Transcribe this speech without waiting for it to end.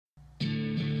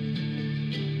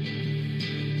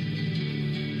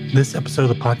This episode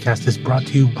of the podcast is brought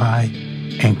to you by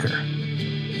Anchor.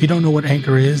 If you don't know what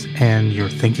Anchor is and you're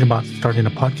thinking about starting a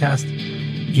podcast,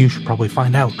 you should probably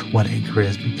find out what Anchor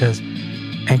is, because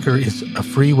Anchor is a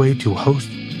free way to host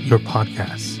your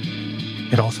podcasts.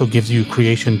 It also gives you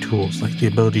creation tools like the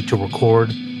ability to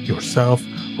record yourself,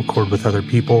 record with other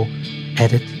people,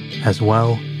 edit as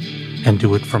well, and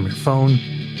do it from your phone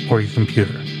or your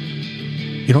computer.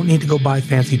 You don't need to go buy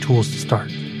fancy tools to start.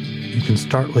 You can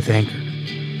start with Anchor.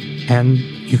 And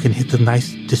you can hit the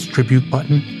nice distribute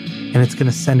button, and it's going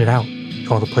to send it out to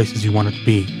all the places you want it to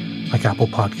be, like Apple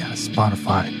Podcasts,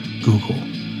 Spotify, Google,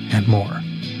 and more.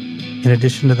 In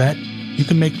addition to that, you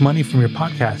can make money from your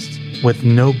podcast with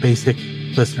no basic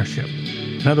listenership.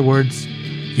 In other words,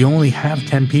 if you only have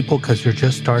 10 people because you're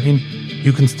just starting,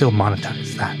 you can still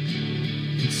monetize that.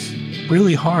 It's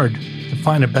really hard to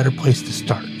find a better place to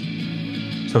start.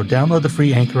 So download the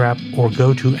free Anchor app or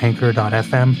go to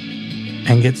anchor.fm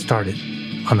and get started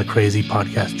on the crazy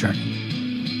podcast journey.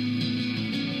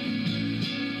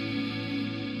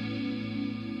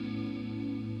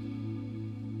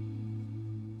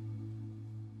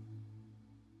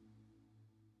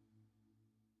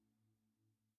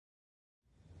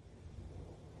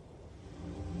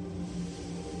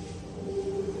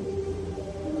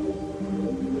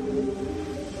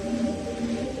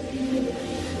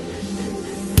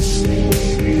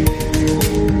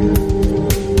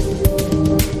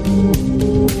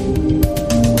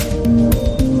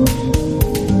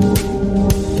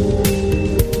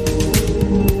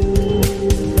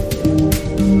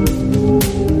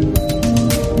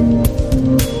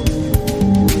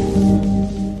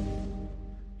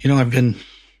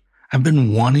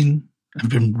 I've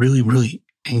been really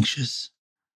anxious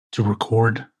to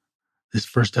record this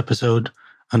first episode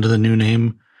under the new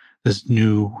name, this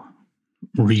new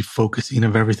refocusing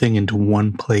of everything into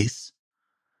one place.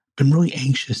 Been really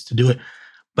anxious to do it.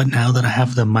 But now that I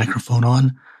have the microphone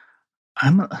on,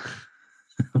 I'm a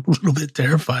little bit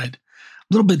terrified.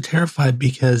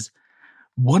 Because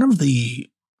one of the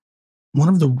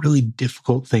really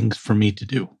difficult things for me to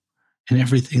do in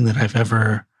everything that I've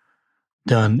ever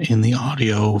done in the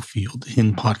audio field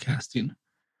in podcasting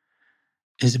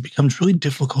is it becomes really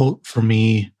difficult for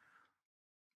me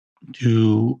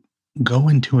to go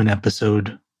into an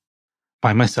episode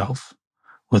by myself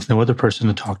with no other person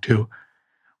to talk to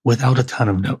without a ton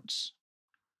of notes.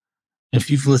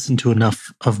 If you've listened to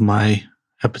enough of my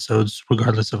episodes,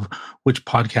 regardless of which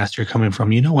podcast you're coming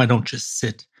from, you know I don't just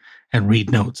sit and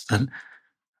read notes, that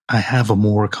I have a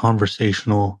more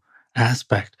conversational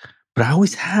aspect, but I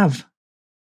always have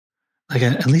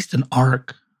at least an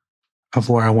arc of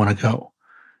where I want to go.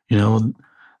 You know,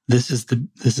 this is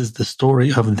the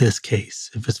story of this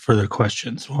case, if it's further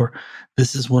questions, or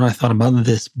this is what I thought about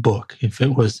this book, if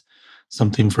it was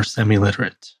something for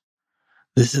semi-literate.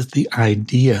 This is the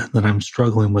idea that I'm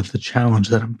struggling with, the challenge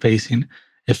that I'm facing,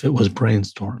 if it was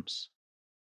brainstorms.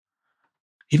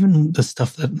 Even the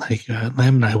stuff that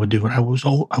Lam and I would do, and I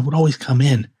would always come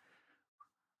in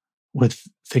with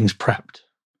things prepped.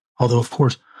 Although, of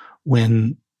course,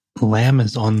 when Lam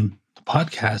is on the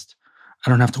podcast,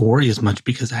 I don't have to worry as much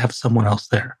because I have someone else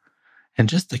there. And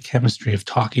just the chemistry of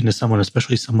talking to someone,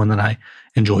 especially someone that I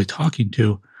enjoy talking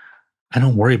to, I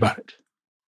don't worry about it.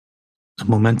 The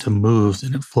momentum moves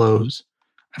and it flows.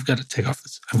 I've got to take off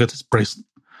this. I've got this bracelet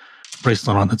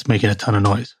on that's making a ton of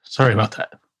noise. Sorry about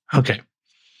that. Okay.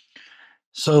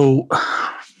 So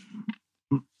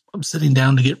I'm sitting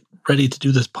down to get ready to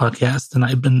do this podcast, and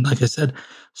I've been, like I said,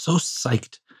 so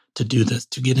psyched to do this,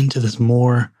 to get into this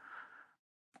more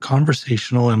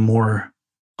conversational and more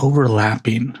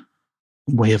overlapping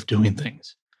way of doing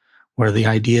things, where the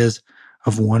ideas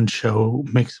of one show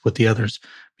mix with the others,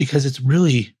 because it's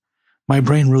really, my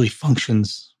brain really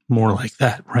functions more like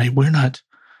that, right? We're not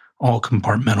all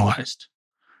compartmentalized.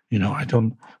 You know,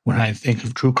 when I think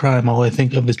of true crime, all I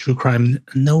think of is true crime.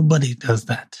 Nobody does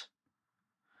that.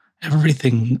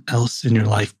 Everything else in your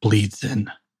life bleeds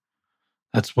in.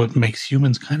 That's what makes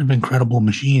humans kind of incredible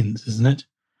machines, isn't it?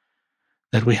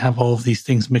 That we have all of these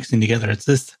things mixing together. It's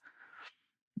this,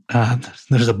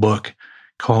 there's a book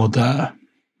called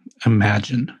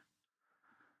Imagine.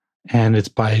 And it's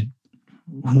by,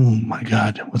 oh my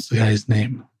God, what's the guy's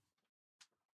name?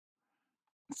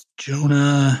 It's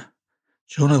Jonah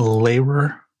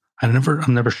Lehrer.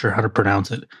 I'm never sure how to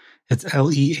pronounce it. It's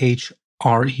Lehrer.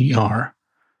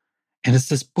 And it's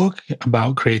this book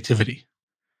about creativity.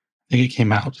 I think it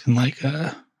came out in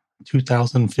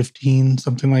 2015,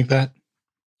 something like that.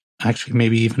 Actually,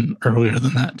 maybe even earlier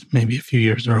than that, maybe a few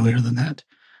years earlier than that.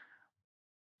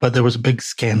 But there was a big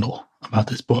scandal about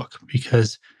this book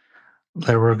because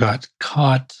Lehrer got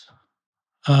caught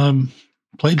um,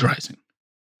 plagiarizing.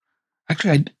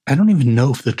 Actually, I don't even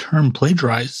know if the term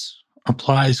plagiarize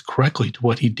applies correctly to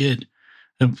what he did.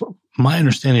 And my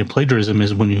understanding of plagiarism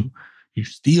is when you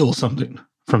steal something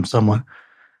from someone.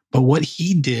 But what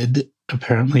he did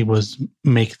apparently was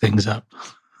make things up.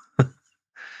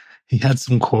 He had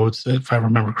some quotes, if I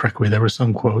remember correctly, there were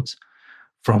some quotes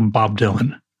from Bob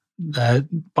Dylan that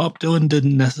Bob Dylan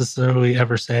didn't necessarily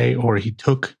ever say, or he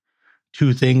took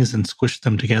two things and squished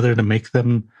them together to make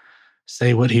them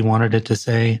say what he wanted it to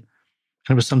say. And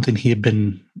it was something he had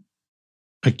been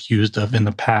accused of in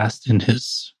the past in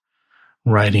his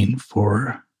writing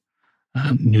for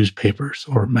newspapers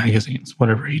or magazines,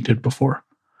 whatever he did before.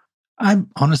 I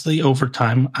honestly, over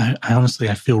time,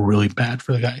 I feel really bad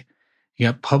for the guy. He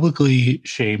got publicly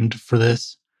shamed for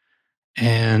this,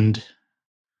 and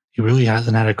he really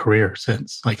hasn't had a career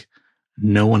since. Like,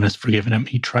 no one has forgiven him.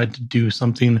 He tried to do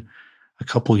something a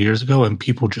couple years ago, and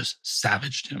people just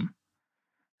savaged him.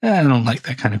 I don't like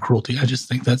that kind of cruelty. I just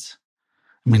think that's,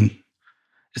 I mean,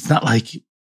 it's not like,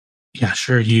 yeah,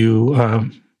 sure, you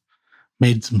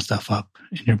made some stuff up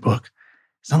in your book.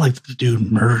 It's not like the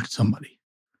dude murdered somebody.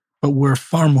 But we're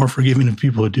far more forgiving of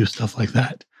people who do stuff like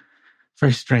that.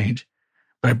 Very strange.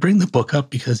 But I bring the book up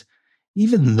because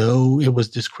even though it was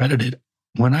discredited,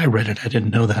 when I read it, I didn't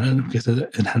know that because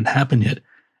it hadn't happened yet. It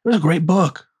was a great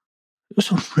book. It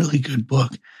was a really good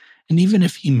book. And even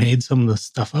if he made some of the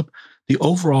stuff up, the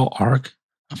overall arc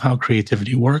of how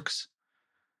creativity works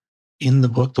in the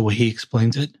book, the way he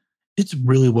explains it, it's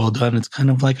really well done. It's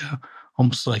kind of like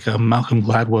almost like a Malcolm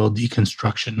Gladwell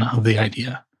deconstruction of the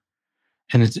idea.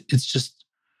 And it's just,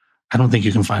 I don't think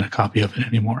you can find a copy of it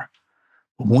anymore.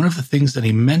 But one of the things that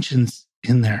he mentions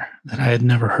in there that I had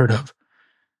never heard of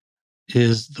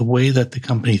is the way that the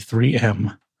company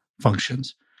 3M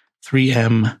functions.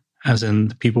 3M, as in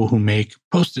the people who make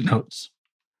Post-it notes.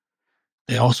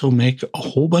 They also make a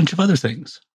whole bunch of other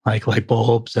things, like light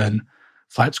bulbs and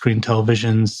flat screen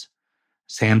televisions,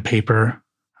 sandpaper,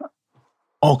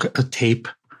 all tape.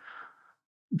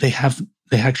 They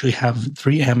actually have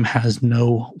 3M has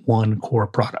no one core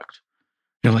product.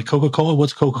 You know, like Coca-Cola,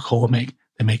 what's Coca-Cola make?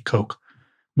 They make Coke.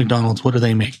 McDonald's, what do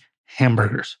they make?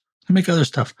 Hamburgers. They make other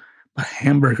stuff, but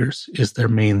hamburgers is their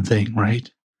main thing, right?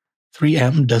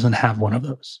 3M doesn't have one of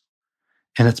those.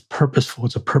 And it's purposeful.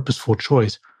 It's a purposeful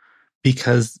choice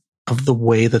because of the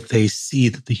way that they see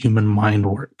that the human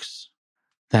mind works.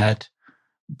 That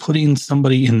putting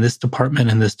somebody in this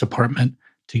department and this department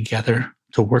together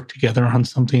to work together on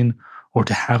something, or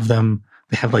to have them,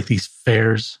 they have like these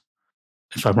fairs.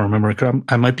 If I remember,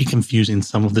 I might be confusing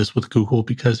some of this with Google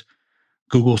because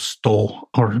Google stole,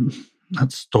 or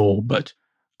not stole, but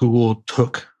Google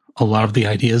took a lot of the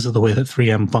ideas of the way that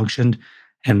 3M functioned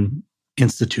and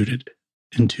instituted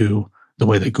into the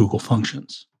way that Google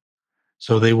functions.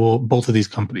 So they will, both of these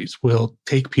companies will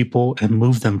take people and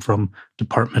move them from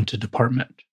department to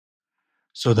department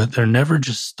so that they're never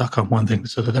just stuck on one thing,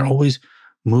 so that they're always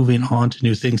moving on to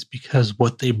new things because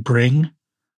what they bring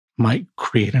might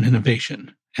create an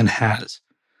innovation, and has.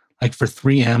 Like for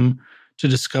 3M to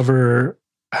discover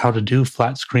how to do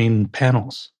flat screen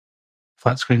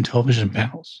television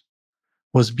panels,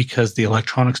 was because the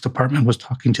electronics department was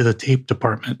talking to the tape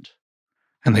department.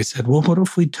 And they said, well, what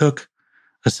if we took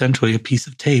essentially a piece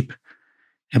of tape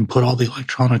and put all the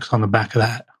electronics on the back of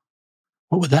that?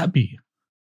 What would that be?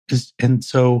 And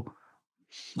so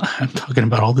I'm talking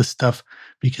about all this stuff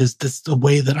because that's the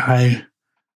way that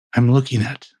I'm looking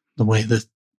at the way that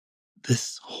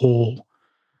this whole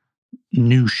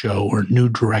new show or new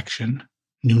direction,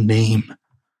 new name,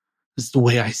 is the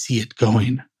way I see it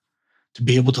going. To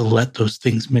be able to let those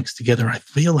things mix together, I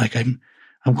feel like I'm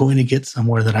going to get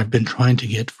somewhere that I've been trying to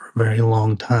get for a very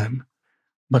long time,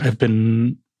 but I've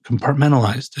been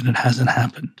compartmentalized and it hasn't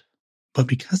happened. But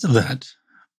because of that,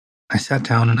 I sat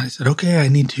down and I said, okay, I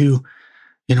need to,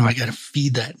 I got to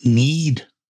feed that need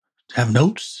to have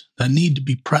notes, that need to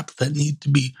be prepped,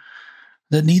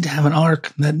 that need to have an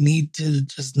arc, that need to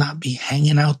just not be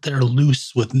hanging out there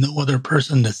loose with no other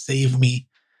person to save me.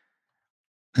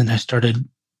 And I said,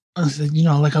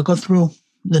 I'll go through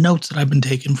the notes that I've been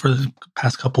taking for the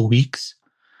past couple weeks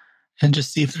and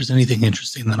just see if there's anything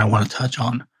interesting that I want to touch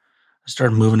on. I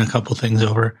started moving a couple things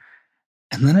over,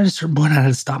 and then I just started point, I had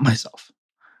to stop myself.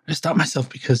 I stopped myself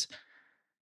because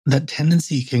that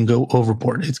tendency can go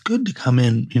overboard. It's good to come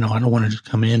in, I don't want to just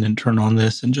come in and turn on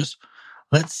this and just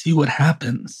let's see what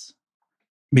happens,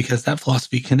 because that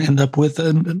philosophy can end up with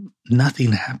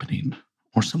nothing happening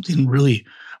or something really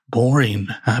boring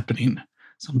happening,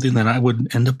 something that I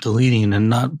would end up deleting and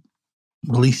not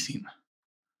releasing.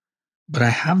 But I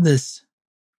have this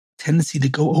tendency to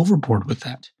go overboard with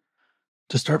that.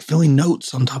 to start filling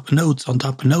notes on top of notes on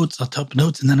top of notes on top of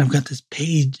notes. And then I've got this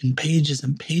page and pages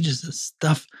and pages of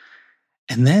stuff.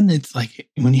 And then it's like,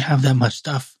 when you have that much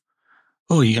stuff,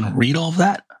 oh, you're going to read all of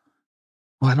that?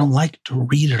 Well, I don't like to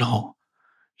read it all.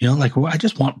 Like, well, I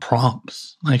just want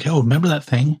prompts. Like, oh, remember that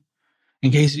thing?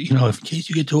 In case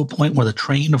you get to a point where the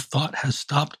train of thought has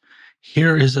stopped,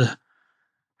 here's a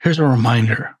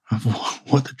reminder of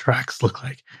what the tracks look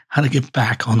like, how to get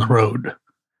back on the road.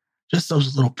 Just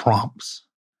those little prompts.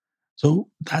 So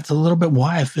that's a little bit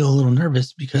why I feel a little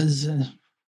nervous, because I'm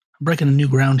breaking a new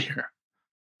ground here.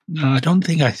 I don't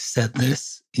think I said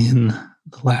this in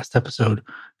the last episode,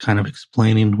 kind of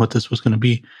explaining what this was going to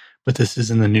be, but this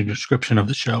is in the new description of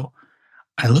the show.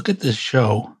 I look at this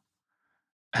show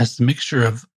as a mixture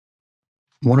of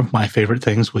one of my favorite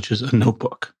things, which is a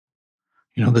notebook.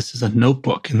 This is a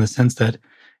notebook in the sense that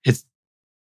it's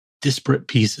disparate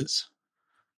pieces.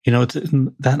 It's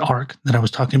in that arc that I was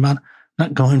talking about. I'm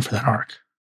not going for that arc.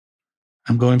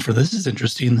 I'm going for, this is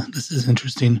interesting. This is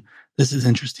interesting. This is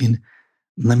interesting.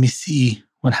 Let me see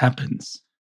what happens.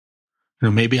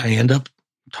 Maybe I end up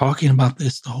talking about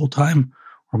this the whole time,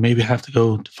 or maybe I have to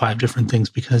go to 5 different things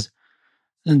because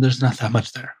there's not that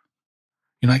much there.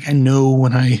 Like, I know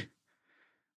when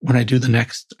I do the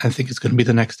next, I think it's going to be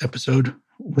the next episode,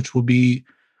 which will be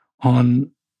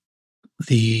on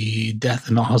the Death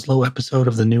in Oslo episode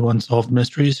of the new Unsolved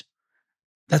Mysteries.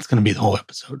 That's going to be the whole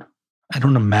episode. I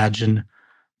don't imagine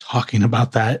talking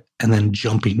about that and then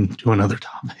jumping to another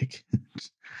topic.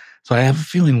 So I have a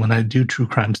feeling when I do true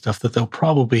crime stuff that they'll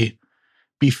probably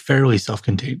be fairly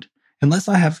self-contained, unless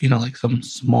I have, like some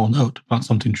small note about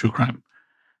something true crime.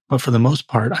 But for the most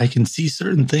part, I can see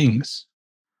certain things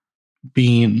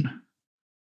being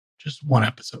just one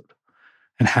episode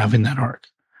and having that arc,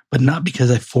 but not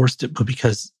because I forced it, but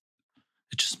because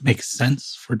it just makes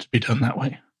sense for it to be done that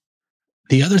way.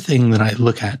 The other thing that I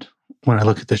look at when I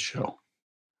look at this show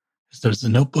is there's the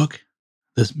notebook,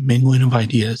 this mingling of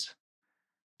ideas,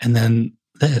 and then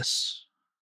this,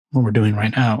 what we're doing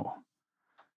right now,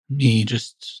 me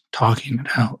just talking it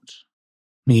out,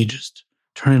 me just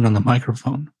turning on the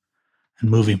microphone and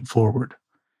moving forward.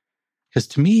 Because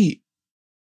to me,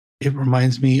 it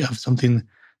reminds me of something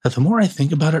that the more I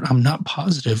think about it, I'm not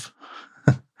positive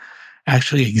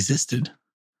actually existed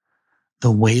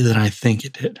the way that I think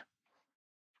it did.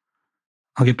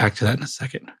 I'll get back to that in a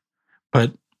second.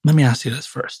 But let me ask you this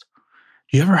first.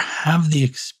 Do you ever have the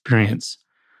experience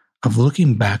of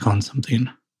looking back on something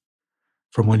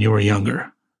from when you were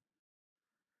younger,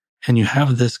 and you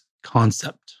have this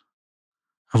concept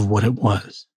of what it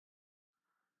was,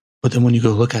 but then when you go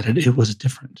look at it, it was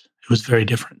different. It was very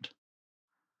different.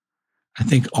 I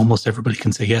think almost everybody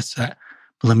can say yes to that,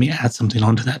 but let me add something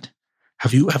onto that.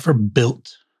 Have you ever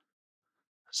built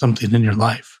something in your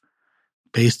life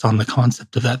based on the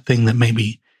concept of that thing that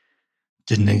maybe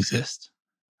didn't exist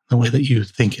the way that you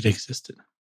think it existed?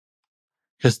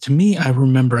 Because to me,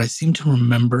 I seem to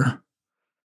remember,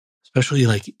 especially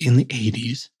like in the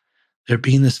 80s, there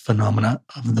being this phenomena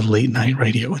of the late night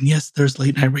radio. And yes, there's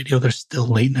late night radio. There's still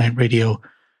late night radio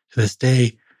to this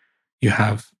day. You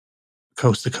have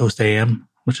Coast to Coast AM,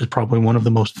 which is probably one of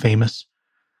the most famous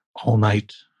all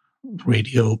night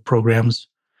radio programs,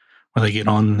 where they get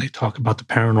on and they talk about the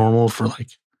paranormal for like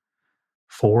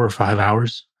 4 or 5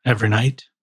 hours every night.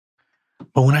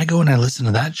 But when I go and I listen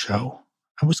to that show,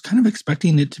 I was kind of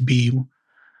expecting it to be,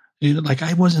 like,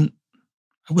 I wasn't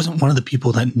one of the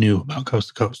people that knew about Coast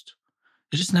to Coast.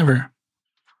 It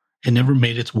never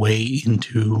made its way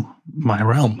into my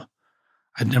realm.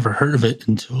 I'd never heard of it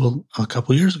until a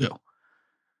couple years ago.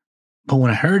 But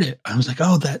when I heard it, I was like,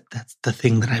 oh, that's the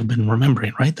thing that I've been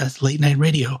remembering, right? That's late night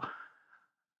radio.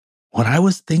 What I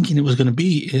was thinking it was going to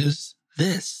be is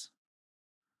this.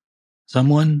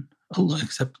 Someone,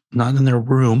 except not in their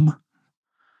room,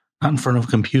 not in front of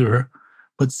a computer,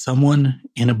 but someone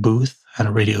in a booth at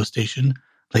a radio station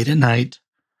late at night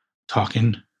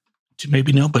talking to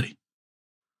maybe nobody,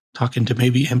 talking to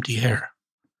maybe empty air.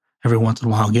 Every once in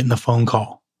a while, getting a phone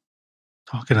call,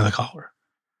 talking to the caller.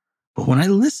 But when I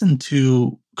listened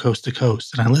to Coast to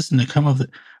Coast, and I listened to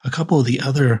a couple of the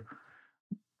other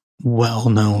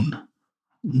well-known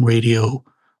radio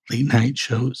late night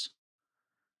shows,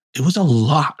 it was a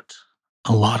lot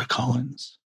of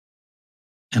call-ins,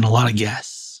 and a lot of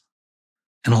guests,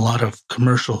 and a lot of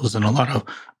commercials, and a lot of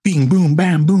bing, boom,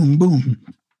 bam, boom, boom,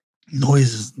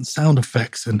 noises and sound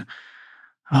effects, and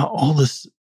all this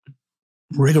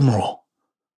rigmarole.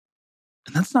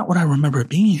 And that's not what I remember it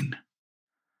being.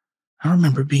 I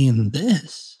remember being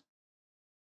this.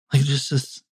 Like, just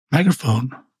this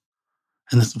microphone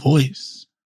and this voice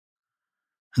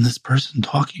and this person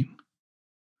talking.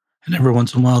 And every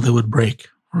once in a while they would break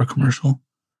for a commercial.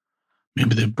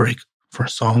 Maybe they'd break for a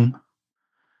song.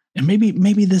 And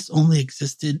maybe this only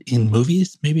existed in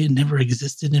movies. Maybe it never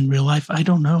existed in real life. I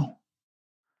don't know.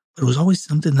 But it was always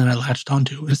something that I latched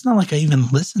onto. It's not like I even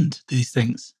listened to these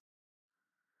things.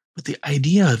 But the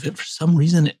idea of it, for some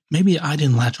reason, maybe I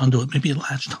didn't latch onto it. Maybe it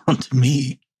latched onto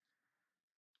me.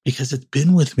 Because it's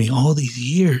been with me all these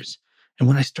years. And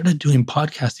when I started doing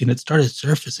podcasting, it started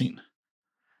surfacing.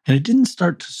 And it didn't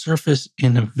start to surface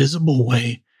in a visible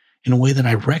way, in a way that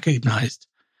I recognized.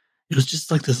 It was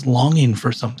just like this longing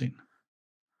for something.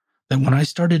 That when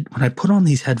I put on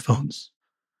these headphones,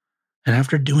 and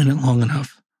after doing it long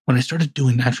enough, it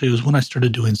was when I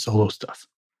started doing solo stuff.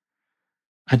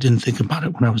 I didn't think about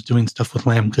it when I was doing stuff with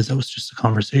Lamb because that was just a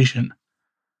conversation.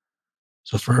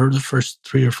 So for the first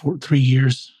 2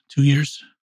 years,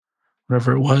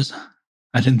 whatever it was,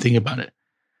 I didn't think about it.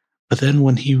 But then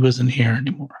when he wasn't here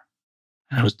anymore,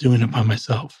 and I was doing it by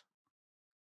myself,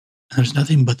 and there's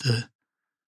nothing but the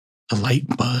light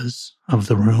buzz of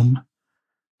the room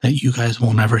that you guys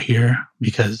will never hear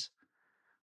because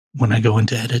when I go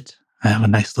into edit, I have a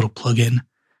nice little plug-in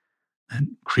that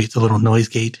creates a little noise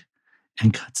gate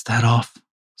and cuts that off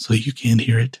so you can't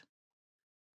hear it.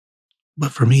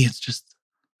 But for me, it's just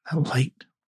that light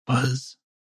buzz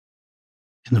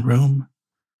in the room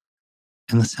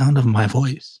and the sound of my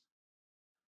voice.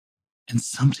 And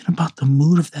something about the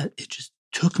mood of that, it just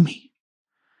took me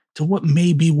to what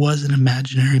maybe was an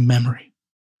imaginary memory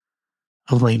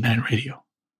of late night radio.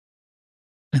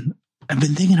 And I've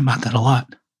been thinking about that a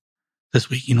lot this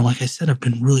week. Like I said, I've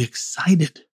been really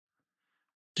excited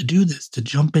to do this, to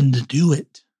jump in to do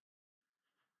it,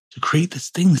 to create this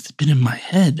thing that's been in my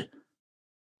head.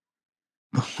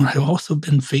 But what I've also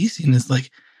been facing is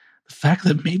like the fact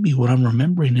that maybe what I'm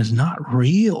remembering is not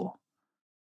real.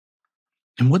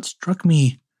 And what struck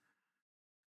me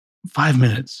 5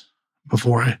 minutes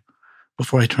before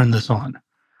I turned this on,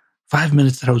 5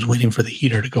 minutes that I was waiting for the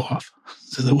heater to go off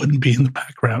so that it wouldn't be in the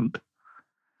background,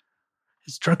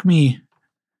 it struck me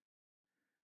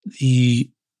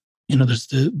there's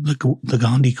the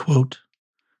Gandhi quote,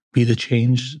 "Be the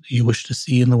change you wish to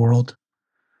see in the world."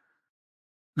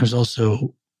 There's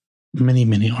also many,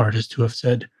 many artists who have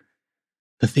said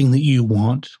the thing that you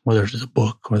want, whether it's a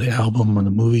book or the album or the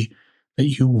movie that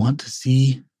you want to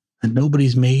see that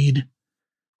nobody's made,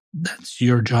 that's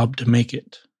your job to make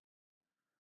it.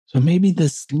 So maybe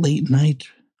this late night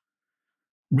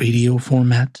radio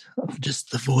format of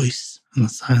just the voice and the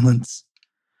silence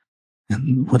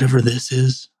and whatever this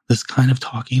is, this kind of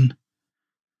talking,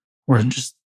 or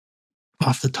just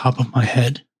off the top of my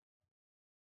head,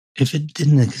 if it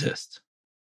didn't exist,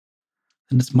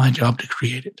 then it's my job to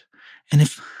create it. And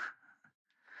if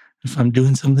I'm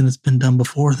doing something that's been done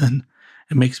before, then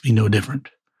it makes me no different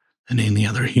than any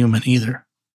other human either.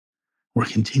 We're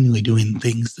continually doing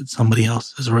things that somebody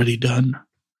else has already done.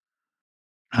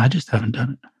 I just haven't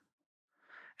done it.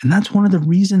 And that's one of the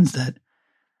reasons that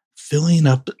filling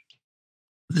up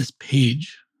this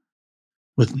page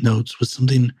with notes was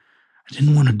something I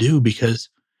didn't want to do, because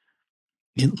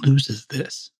it loses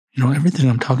this. Everything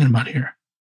I'm talking about here,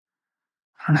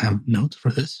 I don't have notes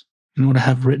for this. You know what I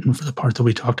have written for the part that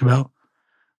we talked about?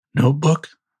 Notebook,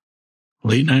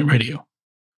 late night radio.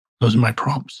 Those are my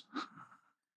prompts.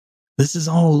 This is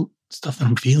all stuff that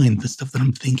I'm feeling, the stuff that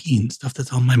I'm thinking, stuff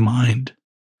that's on my mind.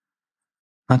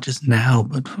 Not just now,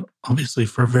 but obviously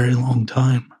for a very long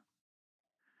time.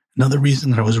 Another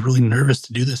reason that I was really nervous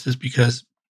to do this is because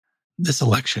this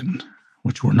election,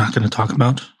 which we're not going to talk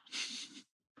about,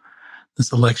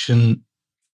 this election,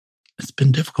 it's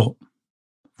been difficult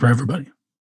for everybody.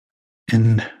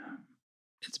 And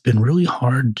it's been really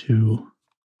hard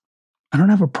I don't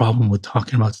have a problem with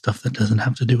talking about stuff that doesn't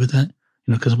have to do with that,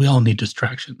 because we all need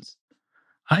distractions.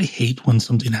 I hate when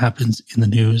something happens in the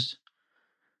news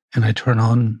and I turn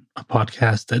on a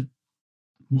podcast that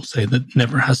will say that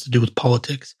never has to do with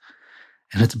politics,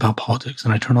 and it's about politics,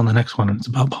 and I turn on the next one and it's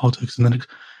about politics, and then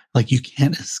you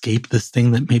can't escape this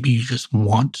thing that maybe you just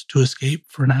want to escape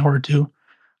for an hour or two.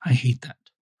 I hate that.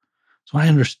 So I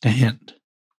understand.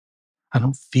 I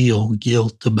don't feel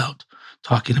guilt about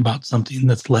talking about something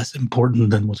that's less important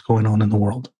than what's going on in the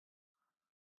world,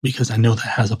 because I know that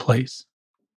has a place.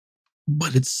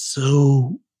 But this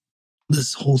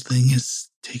whole thing is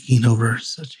taking over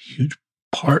such a huge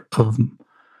part of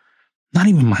not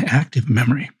even my active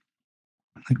memory,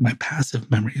 like my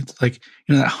passive memory. It's like,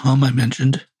 that hum I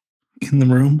mentioned in the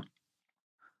room.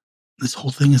 This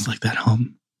whole thing is like that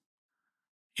hum.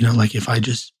 If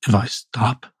I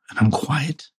stop and I'm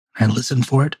quiet and I listen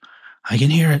for it, I can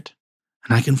hear it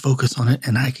and I can focus on it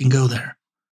and I can go there.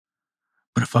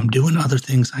 But if I'm doing other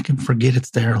things, I can forget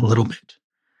it's there a little bit.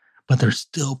 But there's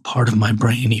still part of my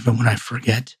brain, even when I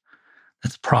forget,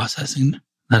 that's processing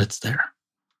that it's there.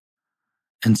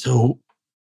 And so,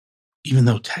 even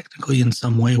though technically in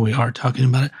some way we are talking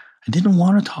about it, I didn't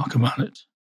want to talk about it.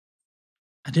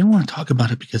 I didn't want to talk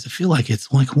about it because I feel like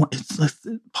it's like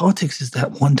politics is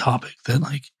that one topic that,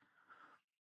 like,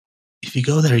 if you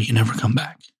go there, you never come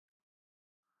back.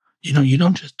 You know, you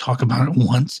don't just talk about it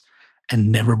once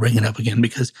and never bring it up again,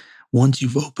 because once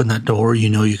you've opened that door, you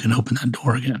know you can open that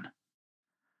door again.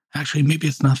 Actually, maybe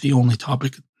it's not the only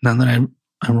topic. Now that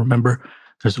I remember,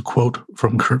 there's a quote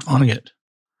from Kurt Vonnegut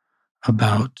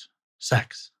about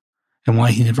sex and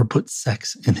why he never put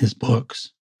sex in his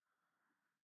books.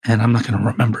 And I'm not going to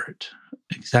remember it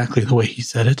exactly the way he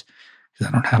said it, because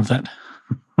I don't have that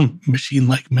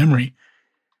machine-like memory.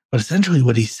 But essentially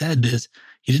what he said is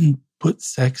he didn't put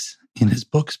sex in his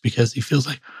books because he feels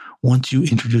like once you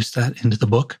introduce that into the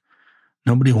book,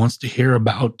 nobody wants to hear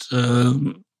about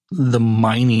the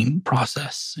mining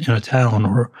process in a town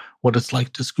or what it's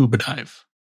like to scuba dive.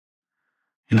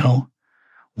 You know,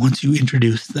 once you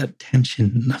introduce that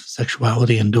tension of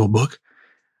sexuality into a book,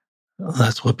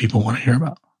 that's what people want to hear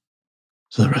about.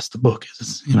 So the rest of the book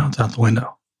is, you know, it's out the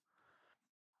window.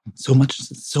 So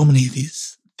many of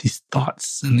these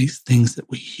thoughts and these things that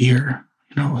we hear,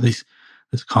 you know, this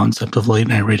concept of late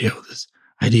night radio, this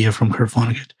idea from Kurt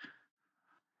Vonnegut.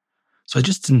 So I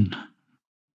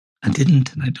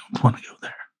didn't, and I don't want to go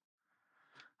there.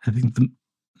 I think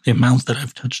the amount that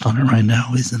I've touched on it right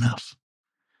now is enough.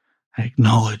 I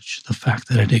acknowledge the fact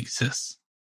that it exists.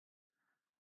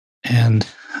 And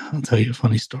I'll tell you a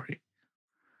funny story.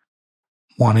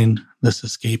 Wanting this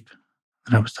escape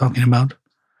that I was talking about,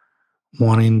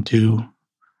 wanting to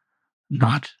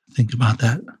not think about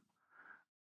that,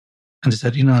 I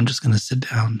decided, you know, I'm just going to sit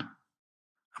down.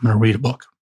 I'm going to read a book.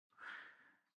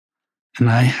 And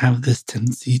I have this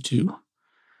tendency to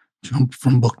jump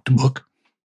from book to book.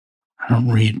 I don't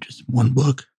read just one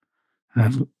book.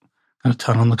 I've got a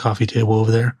ton on the coffee table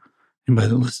over there. Anybody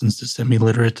that listens to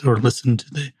Semi-Literate or listened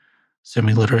to the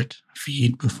Semi-Literate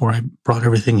feed before I brought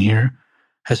everything here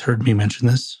has heard me mention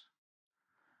this.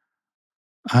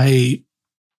 I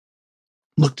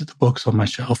looked at the books on my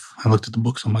shelf. I looked at the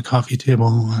books on my coffee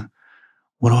table.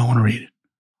 What do I want to read?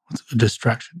 What's a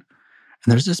distraction?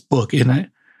 And there's this book, and I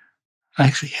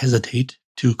actually hesitate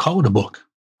to call it a book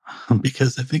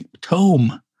because I think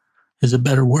tome is a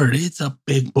better word. It's a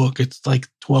big book. It's like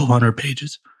 1,200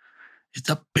 pages. It's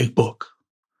a big book.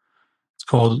 It's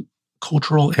called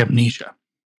Cultural Amnesia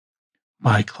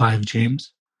by Clive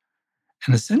James.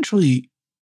 And essentially,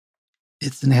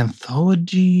 it's an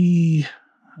anthology.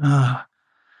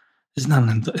 It's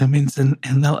not it's an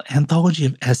anthology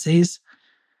of essays.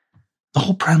 The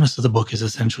whole premise of the book is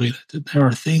essentially that there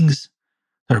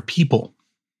are people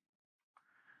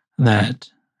that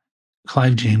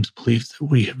Clive James believes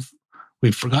that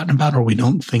we've forgotten about or we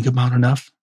don't think about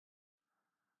enough.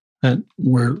 That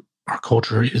our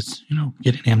culture is, you know,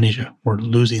 getting amnesia. We're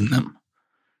losing them.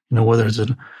 You know, whether it's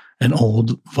an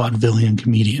old vaudevillian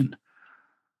comedian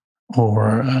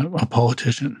or a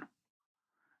politician.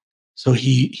 So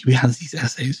he has these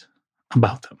essays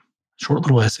about them, short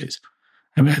little essays.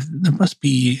 I mean, there must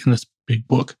be in this big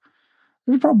book,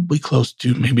 there's probably close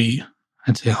to maybe,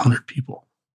 I'd say 100 people.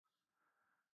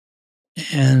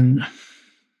 And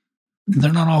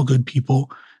they're not all good people.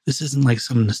 This isn't like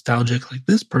some nostalgic, like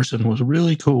this person was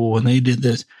really cool and they did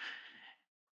this.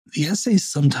 The essays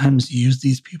sometimes use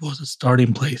these people as a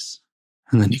starting place.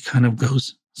 And then he kind of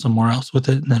goes somewhere else with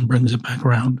it and then brings it back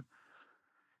around.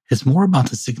 It's more about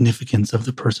the significance of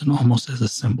the person almost as a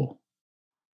symbol.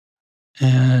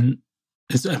 And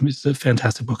it's a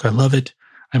fantastic book. I love it.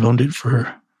 I've owned it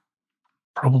for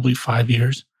probably 5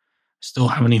 years. Still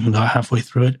haven't even got halfway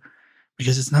through it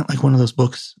because it's not like one of those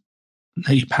books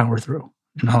that you power through.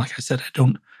 You know, like I said, I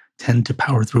don't tend to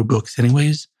power through books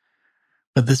anyways.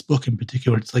 But this book in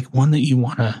particular, it's like one that you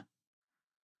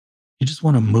just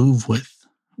want to move with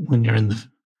when you're in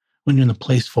the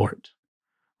place for it.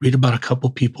 Read about a couple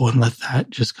people and let that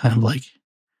just kind of like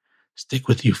stick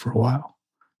with you for a while.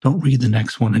 Don't read the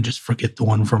next one and just forget the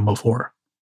one from before.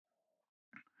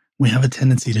 We have a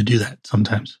tendency to do that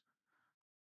sometimes.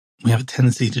 We have a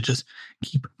tendency to just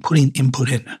keep putting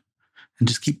input in and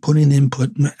just keep putting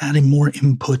input, adding more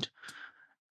input.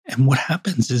 And what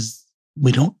happens is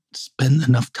we don't spend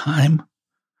enough time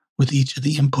with each of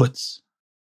the inputs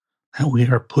that we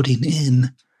are putting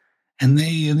in. And they,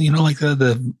 you know, like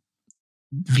the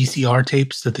VCR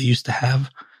tapes that they used to have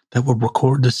that would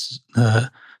record this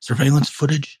surveillance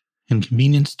footage in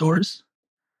convenience stores.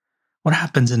 What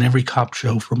happens in every cop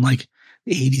show from like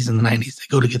the 80s and the 90s, they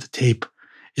go to get the tape.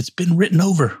 It's been written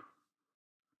over.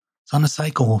 It's on a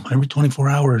cycle. Every 24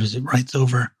 hours, it writes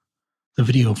over the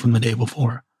video from the day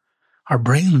before. Our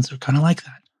brains are kind of like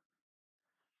that.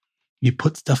 You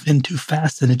put stuff in too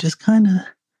fast and it just kind of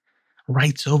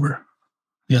writes over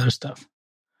the other stuff.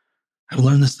 I've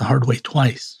learned this the hard way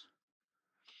twice.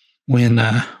 When,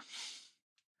 God,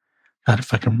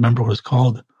 if I can remember what it was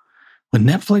called, when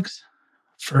Netflix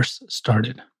first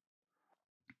started.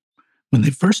 When they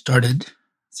first started,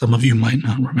 some of you might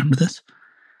not remember this,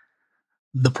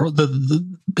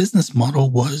 the business model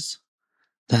was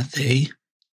that they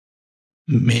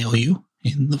mail you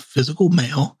in the physical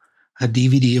mail a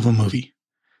DVD of a movie.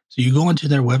 So you go onto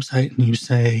their website and you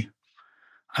say,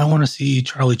 I want to see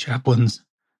Charlie Chaplin's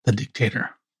The Dictator,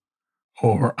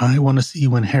 or I want to see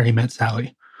When Harry Met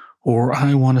Sally, or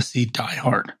I want to see Die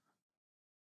Hard.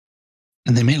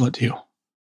 And they mail it to you.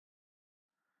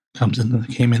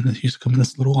 It used to come in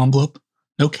this little envelope.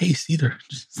 No case either.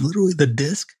 Just literally the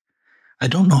disc. I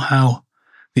don't know how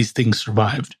these things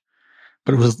survived,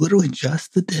 but it was literally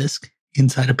just the disc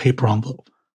inside a paper envelope.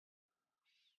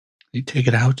 You take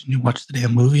it out and you watch the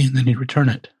damn movie and then you return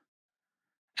it.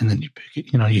 And then you pick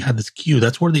it, you had this queue.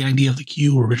 That's where the idea of the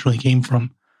queue originally came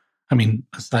from. I mean,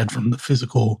 aside from the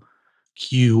physical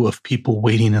queue of people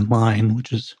waiting in line,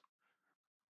 which is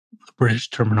the British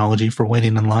terminology for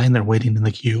waiting in line, they're waiting in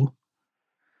the queue.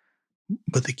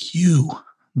 But the queue,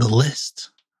 the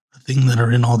list, the thing that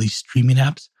are in all these streaming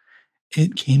apps,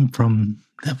 it came from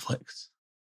Netflix.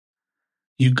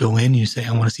 You go in, you say,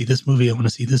 I want to see this movie, I want to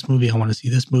see this movie, I want to see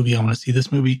this movie, I want to see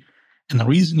this movie. And the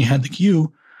reason you had the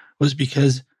queue was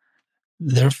because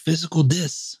they're physical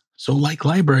discs. So like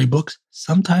library books,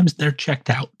 sometimes they're checked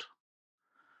out.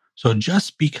 So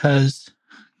just because,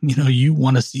 you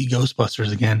want to see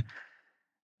Ghostbusters again,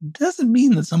 doesn't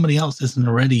mean that somebody else doesn't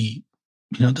already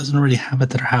have it at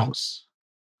their house.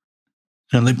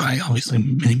 They buy obviously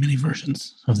many, many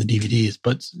versions of the DVDs,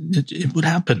 but it would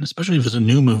happen, especially if it was a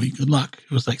new movie. Good luck.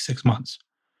 It was like 6 months.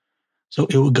 So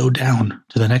it would go down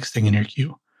to the next thing in your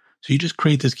queue. So you just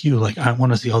create this queue, like, I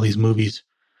want to see all these movies.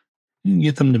 You can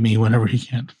get them to me whenever you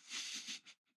can.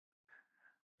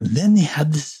 Then they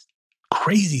had this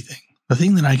crazy thing, the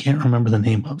thing that I can't remember the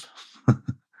name of.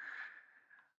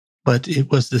 But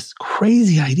it was this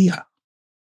crazy idea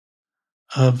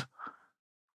of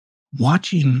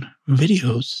watching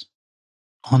videos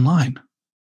online.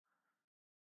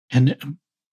 And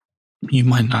you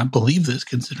might not believe this,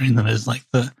 considering that it's like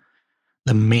the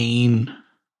main,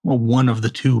 one of the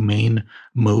two main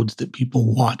modes that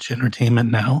people watch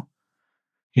entertainment now.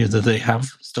 Either they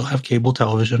still have cable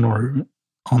television or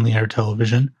on-the-air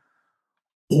television,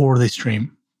 or they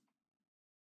stream.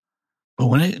 But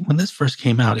when this first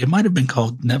came out, it might have been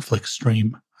called Netflix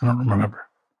Stream. I don't remember.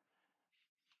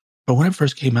 But when it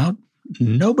first came out,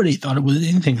 nobody thought it was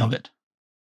anything of it.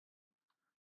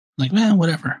 Like, man,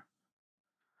 whatever.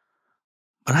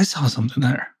 But I saw something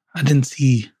there. I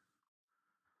definitely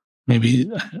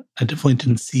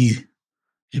didn't see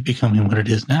it becoming what it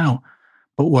is now.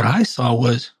 But what I saw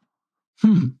was,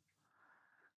 I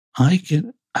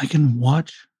can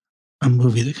watch a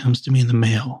movie that comes to me in the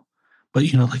mail. But,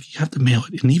 you have to mail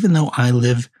it. And even though I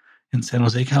live in San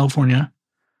Jose, California,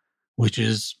 which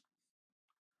is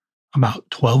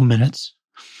about 12 minutes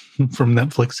from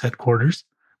Netflix headquarters,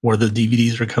 where the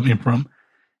DVDs are coming from,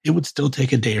 it would still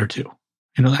take a day or two.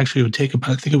 Actually, it would take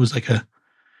about, I think it was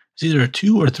it's either a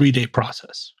 2 or 3 day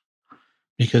process.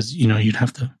 Because, you'd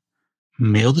have to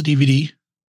mail the DVD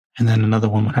and then another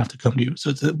one would have to come to you. So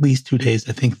it's at least 2 days.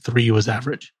 I think 3 was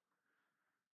average.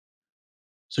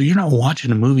 So you're not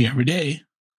watching a movie every day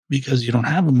because you don't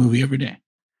have a movie every day.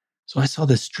 So I saw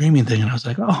this streaming thing and I was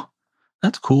like, oh,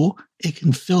 that's cool. It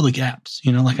can fill the gaps.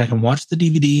 I can watch the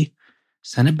DVD,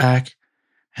 send it back,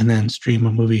 and then stream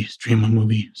a movie,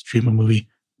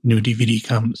 new DVD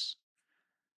comes.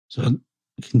 So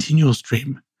continual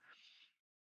stream.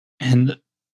 And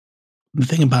the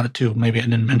thing about it too, maybe I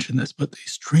didn't mention this, but the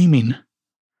streaming,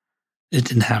 it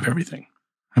didn't have everything.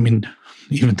 I mean,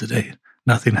 even today,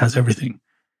 nothing has everything.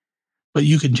 But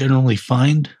you can generally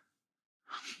find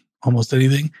almost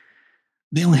anything.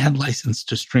 They only had license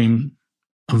to stream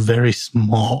a very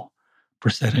small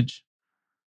percentage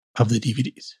of the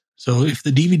DVDs. So if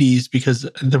the DVDs, because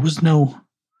there was no,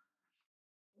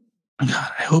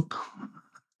 God, I hope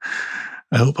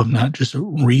I'm not just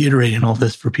reiterating all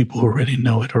this for people who already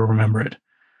know it or remember it.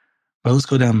 But let's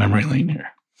go down memory lane here.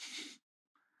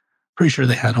 Pretty sure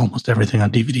they had almost everything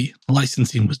on DVD. The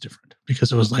licensing was different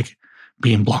because it was like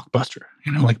being Blockbuster,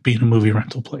 like being a movie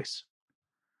rental place.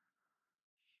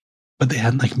 But they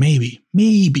had like maybe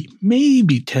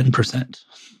 10%.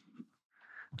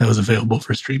 that was available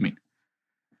for streaming.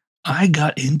 I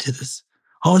got into this.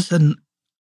 All of a sudden,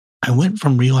 I went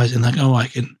from realizing like, oh, I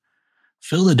can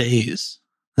fill the days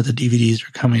that the DVDs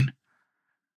are coming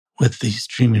with these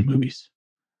streaming movies.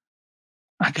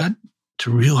 I got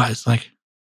to realize like,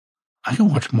 I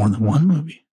can watch more than one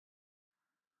movie.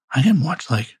 I can watch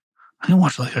like a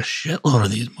shitload of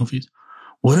these movies.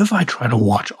 What if I try to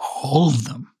watch all of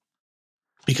them?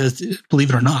 Because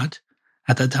believe it or not,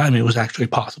 at that time it was actually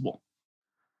possible.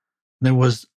 There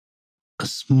was a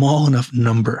small enough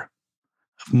number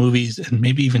of movies and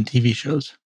maybe even TV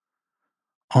shows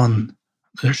on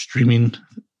their streaming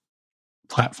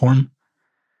platform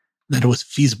that it was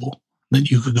feasible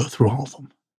that you could go through all of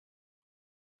them.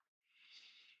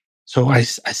 So I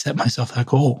set myself that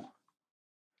goal.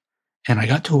 And I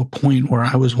got to a point where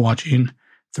I was watching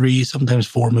 3, sometimes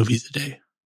 4 movies a day.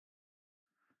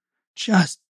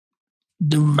 Just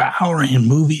devouring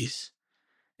movies.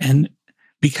 And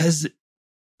because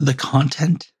the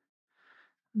content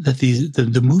that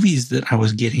the movies that I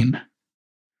was getting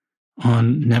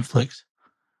on Netflix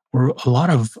were a lot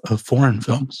of foreign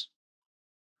films.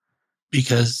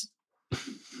 Because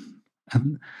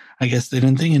I guess they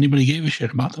didn't think anybody gave a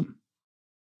shit about them.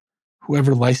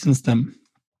 Whoever licensed them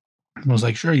was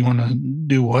like, sure, you want to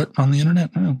do what on the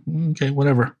internet? Oh, okay,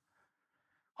 whatever.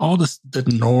 All the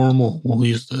normal, we'll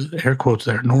use the air quotes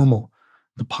there, normal,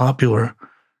 the popular,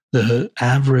 the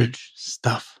average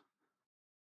stuff,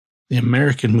 the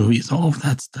American movies, all of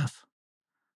that stuff,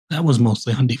 that was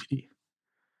mostly on DVD.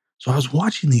 So I was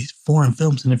watching these foreign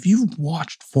films, and if you've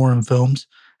watched foreign films,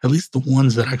 at least the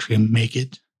ones that actually make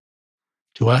it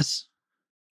to us,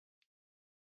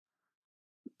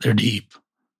 they're deep.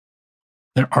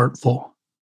 They're artful.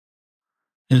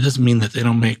 And it doesn't mean that they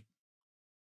don't make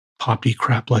poppy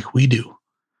crap like we do.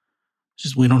 It's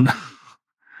just we don't.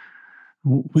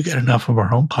 We got enough of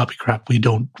our own poppy crap. We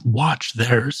don't watch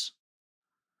theirs.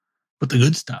 But the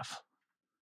good stuff.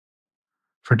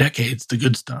 For decades, the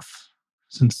good stuff.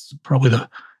 Since probably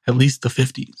at least the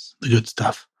 50s, the good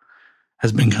stuff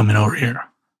has been coming over here.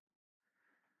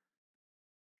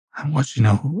 I watched,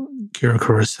 Kira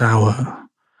Kurosawa, a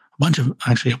bunch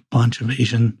of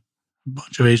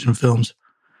Asian films.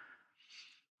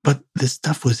 But this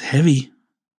stuff was heavy.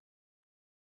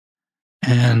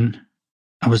 And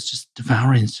I was just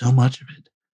devouring so much of it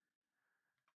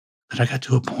that I got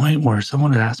to a point where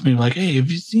someone had asked me like, hey,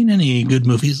 have you seen any good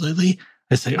movies lately?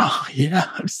 I say, oh yeah,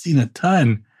 I've seen a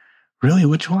ton. Really?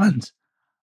 Which ones?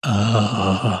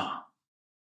 And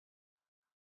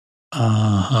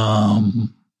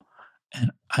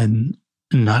I'm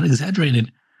not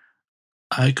exaggerating.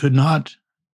 I could not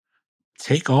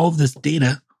take all of this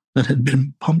data that had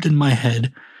been pumped in my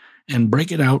head and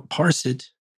break it out, parse it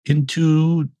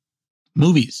into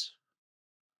movies.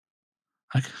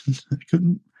 I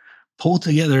couldn't pull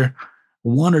together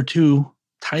 1 or 2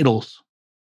 titles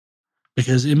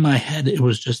because in my head it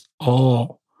was just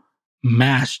all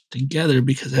mashed together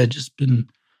because I had just been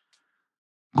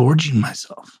gorging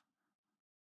myself.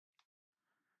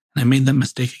 And I made that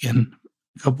mistake again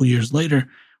a couple years later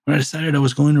when I decided I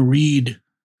was going to read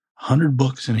 100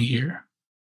 books in a year.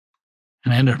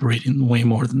 And I ended up reading way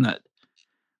more than that.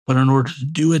 But in order to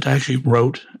do it, I actually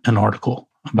wrote an article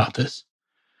about this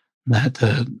that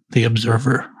the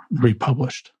Observer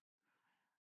republished.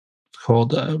 It's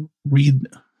called Read.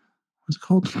 What's it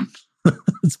called?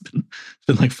 It's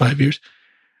been like 5 years.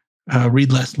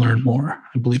 Read Less, Learn More.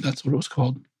 I believe that's what it was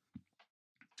called.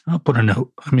 I'll put a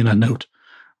note.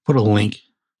 Put a link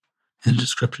in the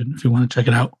description if you want to check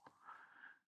it out.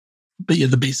 But yeah,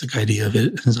 the basic idea of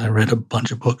it is I read a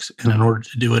bunch of books, and in order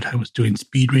to do it, I was doing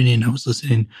speed reading. I was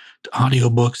listening to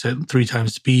audiobooks at 3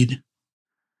 times speed.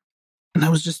 And I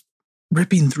was just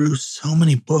ripping through so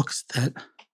many books that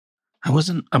I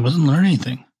wasn't learning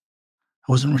anything.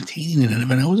 I wasn't retaining any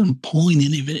of it. I wasn't pulling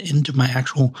any of it into my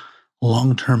actual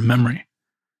long-term memory.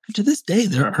 And to this day,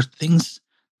 there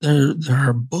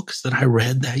are books that I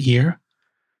read that year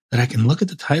that I can look at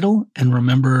the title and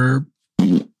remember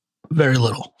very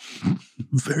little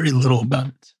about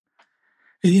it.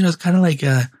 And, it's kind of like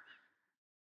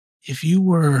if you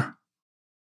were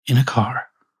in a car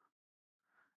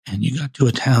and you got to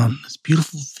a town, this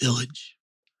beautiful village,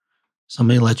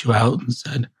 somebody let you out and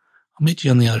said, I'll meet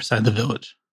you on the other side of the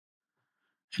village.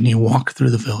 And you walk through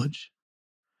the village.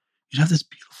 You'd have this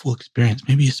beautiful experience.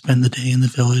 Maybe you spend the day in the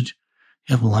village.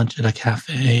 You have lunch at a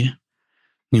cafe.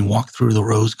 And you walk through the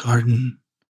rose garden.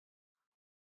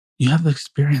 You have the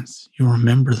experience. You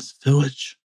remember this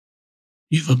village.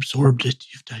 You've absorbed it.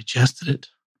 You've digested it.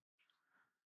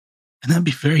 And that'd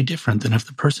be very different than if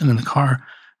the person in the car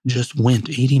just went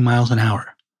 80 miles an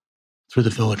hour through the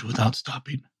village without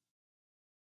stopping.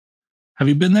 Have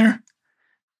you been there?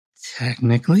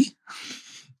 Technically.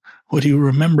 What do you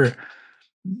remember?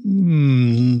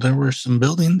 There were some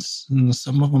buildings, and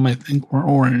some of them I think were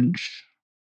orange.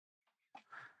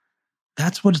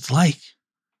 That's what it's like.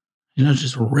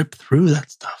 Just rip through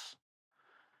that stuff.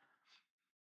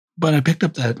 But I picked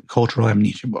up that cultural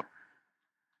amnesia book.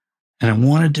 And I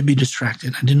wanted to be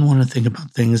distracted. I didn't want to think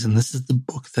about things. And this is the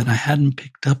book that I hadn't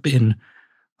picked up in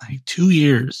like 2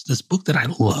 years. This book that I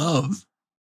love.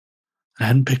 I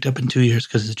hadn't picked up in 2 years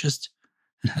because it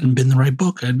hadn't been the right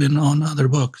book. I'd been on other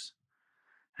books.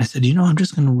 I said, I'm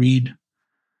just going to read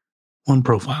one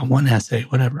profile, one essay,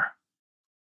 whatever.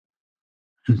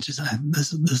 And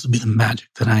this will be the magic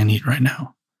that I need right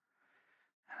now.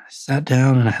 I sat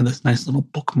down and I had this nice little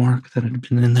bookmark that had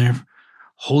been in there,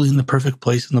 holding the perfect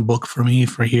place in the book for me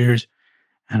for years.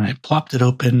 And I plopped it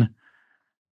open.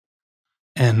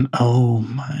 And oh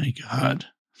my God.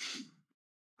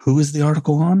 Who is the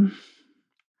article on?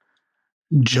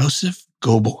 Joseph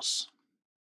Goebbels.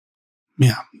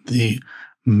 Yeah, the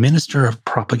Minister of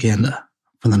Propaganda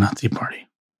for the Nazi Party.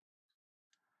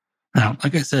 Now,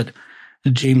 like I said,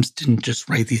 James didn't just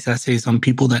write these essays on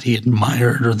people that he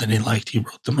admired or that he liked. He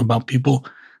wrote them about people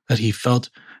that he felt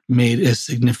made a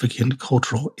significant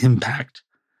cultural impact.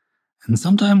 And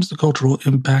sometimes the cultural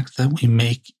impact that we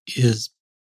make is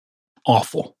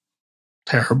awful,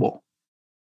 terrible.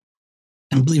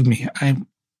 And believe me,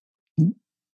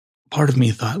 part of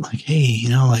me thought like, hey,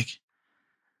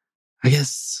 I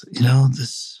guess,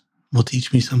 this will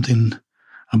teach me something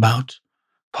about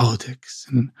politics.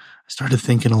 And I started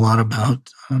thinking a lot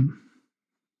about, Hannah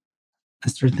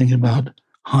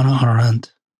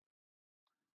Arendt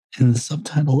and the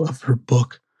subtitle of her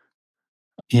book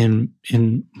in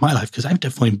my life, because I've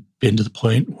definitely been to the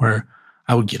point where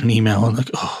I would get an email and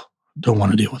like, oh, don't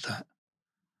want to deal with that.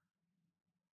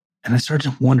 And I started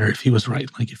to wonder if he was right.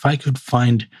 Like if I could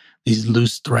find these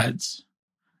loose threads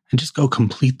and just go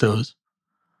complete those,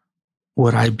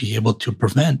 would I be able to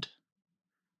prevent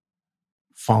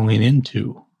falling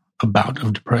into a bout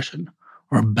of depression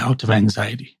or a bout of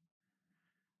anxiety?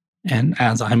 And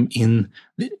as I'm in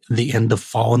the end of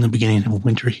fall and the beginning of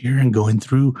winter here and going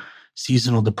through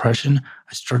seasonal depression,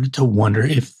 I started to wonder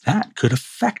if that could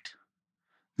affect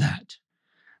that.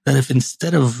 That if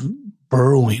instead of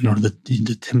burrowing or the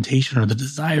temptation or the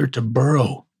desire to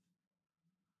burrow,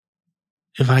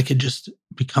 if I could just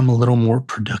become a little more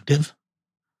productive.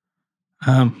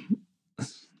 I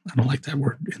don't like that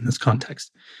word in this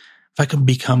context. If I could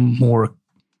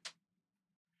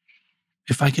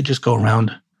just go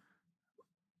around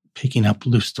picking up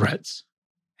loose threads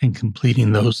and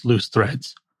completing those loose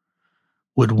threads,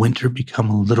 would winter become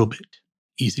a little bit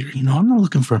easier? I'm not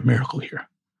looking for a miracle here.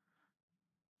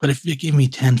 But if it gave me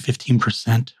 10,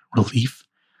 15% relief,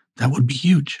 that would be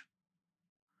huge.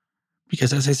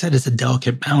 Because as I said, it's a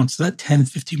delicate balance. That 10,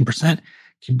 15%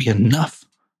 can be enough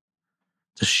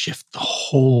to shift the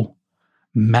whole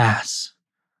mass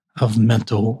of the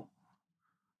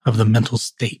mental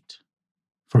state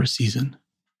for a season.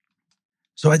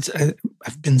 So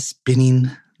I've been spinning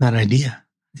that idea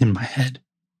in my head.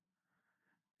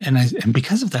 And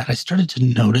because of that, I started to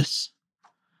notice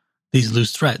these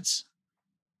loose threads.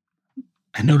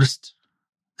 I noticed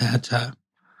that,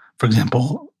 for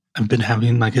example, I've been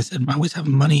having, like I said, I always have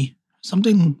money.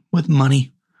 Something with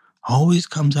money always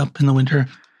comes up in the winter.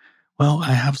 Well,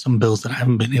 I have some bills that I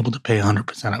haven't been able to pay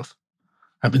 100% of.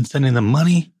 I've been sending them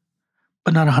money,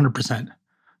 but not 100%.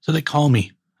 So they call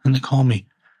me.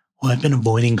 Well, I've been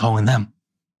avoiding calling them.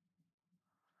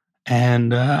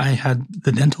 And I had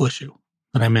the dental issue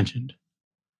that I mentioned.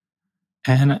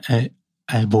 And I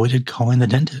avoided calling the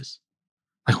dentist.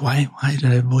 Like, why did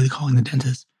I avoid calling the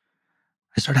dentist?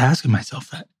 I started asking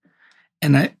myself that.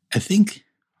 And I think,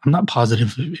 I'm not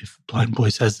positive if Blind Boy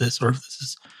says this or if this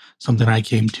is something I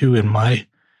came to in my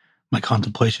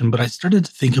contemplation, but I started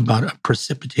to think about a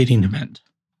precipitating event.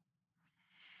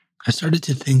 I started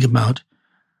to think about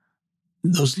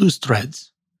those loose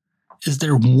threads. Is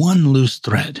there one loose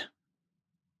thread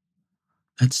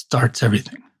that starts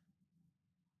everything?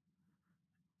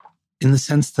 In the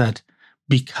sense that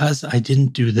because I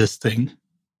didn't do this thing,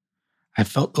 I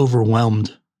felt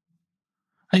overwhelmed.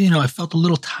 I felt a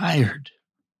little tired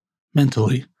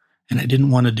mentally, and I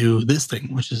didn't want to do this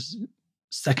thing, which is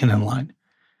second in line.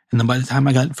 And then by the time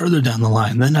I got further down the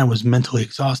line, then I was mentally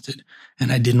exhausted,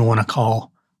 and I didn't want to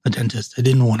call the dentist. I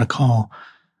didn't want to call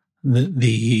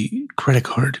the credit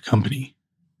card company.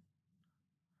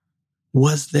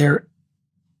 Was there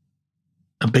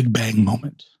a big bang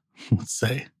moment, let's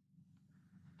say?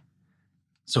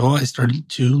 So I started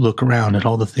to look around at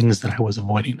all the things that I was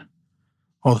avoiding,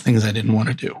 all the things I didn't want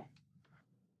to do.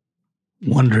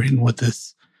 wondering what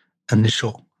this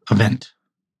initial event,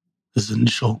 this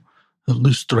initial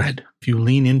loose thread, if you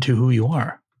lean into who you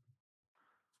are.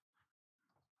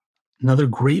 Another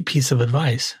great piece of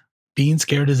advice: being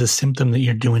scared is a symptom that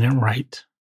you're doing it right.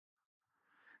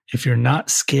 If you're not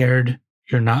scared,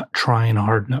 you're not trying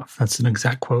hard enough. That's an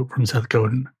exact quote from Seth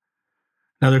Godin.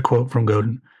 Another quote from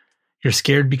Godin: you're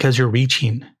scared because you're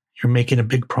reaching. You're making a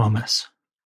big promise.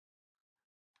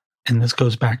 And this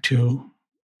goes back to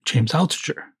James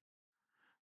Altucher.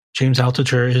 James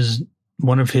Altucher is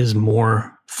one of his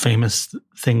more famous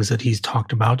things that he's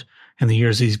talked about in the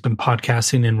years he's been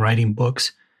podcasting and writing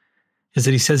books is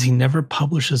that he says he never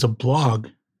publishes a blog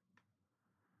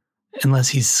unless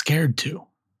he's scared to,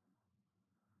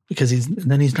 because he's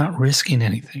not risking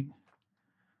anything.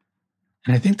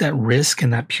 And I think that risk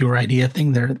and that pure idea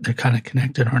thing, they're kind of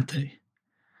connected, aren't they?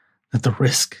 That the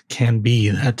risk can be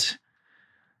that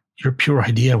your pure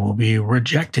idea will be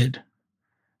rejected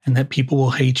and that people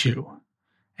will hate you.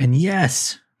 And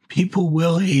yes, people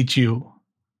will hate you.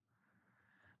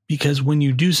 Because when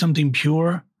you do something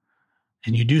pure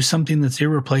and you do something that's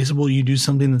irreplaceable, you do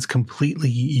something that's completely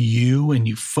you, and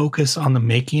you focus on the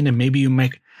making, and maybe you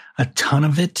make a ton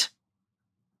of it,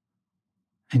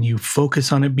 and you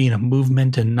focus on it being a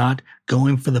movement and not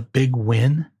going for the big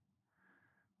win,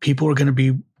 people are going to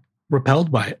be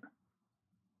repelled by it.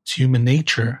 It's human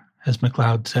nature, as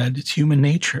McLeod said. It's human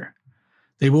nature.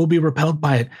 They will be repelled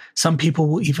by it. Some people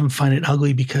will even find it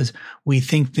ugly because we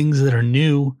think things that are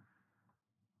new,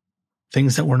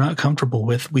 things that we're not comfortable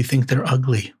with, we think they're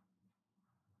ugly.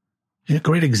 And a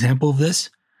great example of this,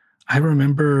 I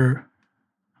remember,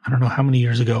 I don't know how many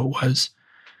years ago it was,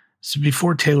 so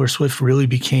before Taylor Swift really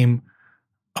became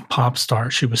a pop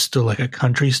star, she was still like a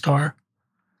country star.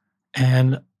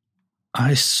 And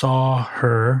I saw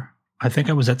her, I think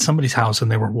I was at somebody's house and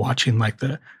they were watching like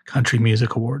the Country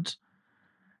Music Awards.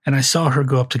 And I saw her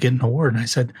go up to get an award. And I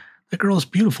said, that girl is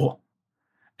beautiful.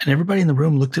 And everybody in the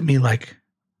room looked at me like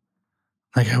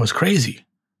I was crazy.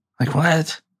 Like,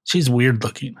 what? She's weird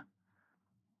looking.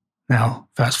 Now,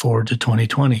 fast forward to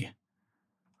 2020.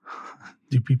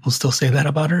 Do people still say that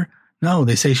about her? No,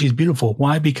 they say she's beautiful.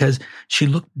 Why? Because she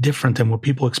looked different than what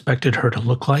people expected her to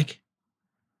look like.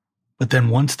 But then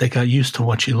once they got used to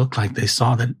what she looked like, they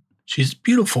saw that she's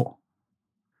beautiful.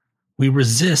 We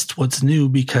resist what's new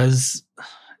because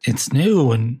it's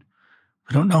new and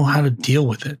we don't know how to deal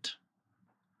with it.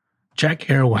 Jack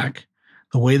Kerouac,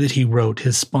 the way that he wrote,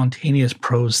 his spontaneous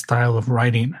prose style of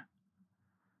writing,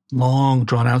 long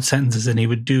drawn out sentences, and he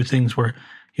would do things where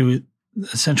he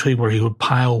would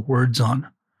pile words on,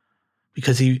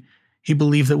 because he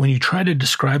believed that when you try to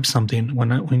describe something,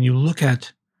 when you look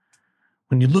at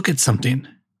something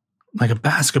like a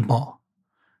basketball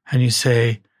and you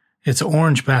say it's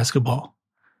orange basketball,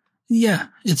 yeah,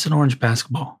 it's an orange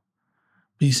basketball.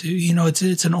 But you say,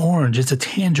 it's an orange, it's a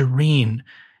tangerine,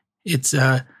 it's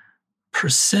a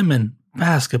persimmon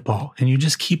basketball, and you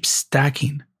just keep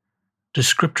stacking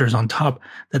descriptors on top,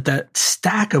 that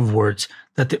stack of words,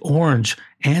 that the orange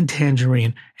and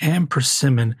tangerine and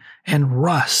persimmon and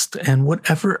rust and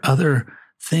whatever other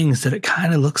things that it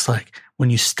kind of looks like, when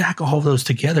you stack all of those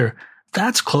together,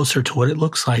 that's closer to what it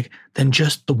looks like than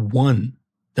just the one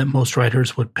that most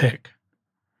writers would pick.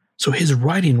 So his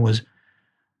writing was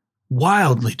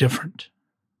wildly different.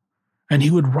 And he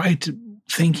would write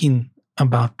thinking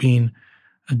about being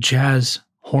a jazz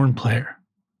horn player.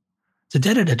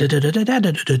 Instead of the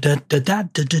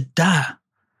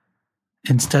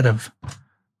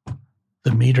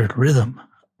metered rhythm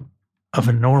of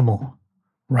a normal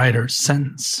writer's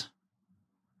sentence.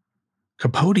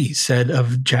 Capote said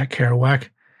of Jack Kerouac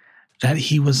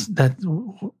that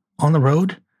on the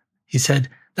road, he said,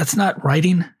 that's not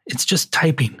writing, it's just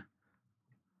typing.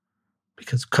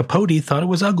 Because Capote thought it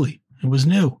was ugly, it was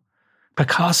new.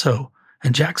 Picasso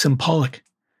and Jackson Pollock,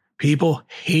 people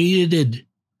hated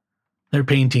their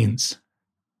paintings.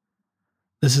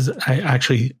 I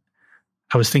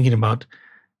was thinking about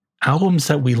albums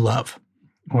that we love,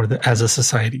 or as a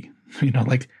society,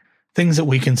 like things that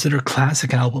we consider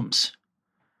classic albums.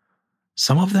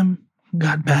 Some of them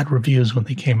got bad reviews when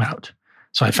they came out.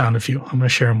 So I found a few. I'm going to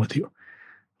share them with you.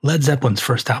 Led Zeppelin's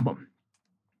first album.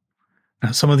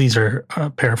 Now, some of these are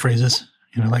paraphrases,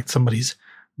 like somebody's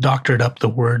doctored up the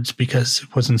words because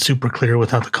it wasn't super clear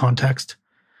without the context.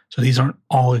 So these aren't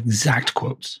all exact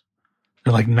quotes.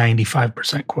 They're like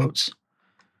 95% quotes.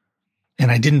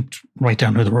 And I didn't write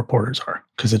down who the reporters are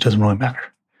because it doesn't really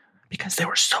matter, because they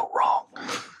were so wrong.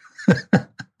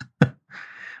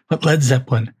 But Led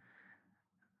Zeppelin.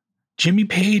 Jimmy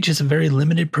Page is a very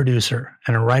limited producer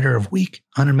and a writer of weak,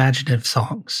 unimaginative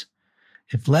songs.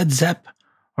 If Led Zepp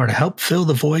or to help fill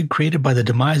the void created by the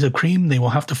demise of Cream, they will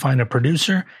have to find a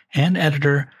producer and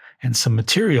editor and some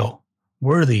material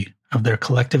worthy of their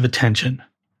collective attention.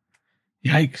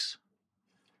 Yikes.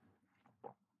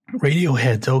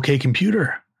 Radiohead's OK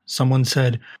Computer. Someone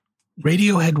said,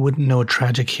 Radiohead wouldn't know a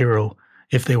tragic hero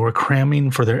if they were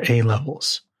cramming for their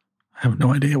A-levels. I have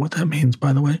no idea what that means,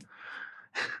 by the way.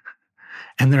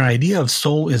 And their idea of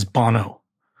soul is Bono,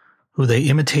 who they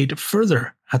imitate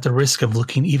further at the risk of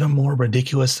looking even more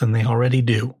ridiculous than they already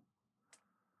do.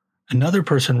 Another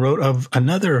person wrote of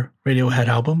another Radiohead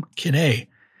album, Kid A.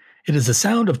 It is the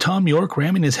sound of Tom York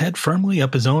ramming his head firmly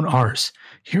up his own arse,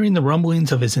 hearing the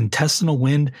rumblings of his intestinal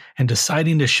wind and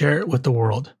deciding to share it with the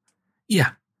world.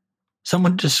 Yeah,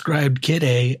 someone described Kid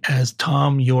A as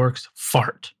Tom York's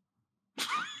fart.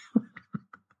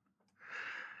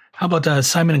 How about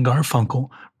Simon and Garfunkel,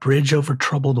 Bridge Over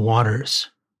Troubled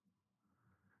Waters?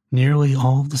 Nearly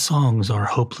all of the songs are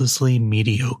hopelessly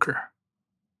mediocre.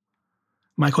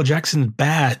 Michael Jackson's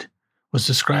Bad was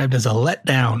described as a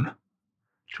letdown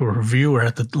to a reviewer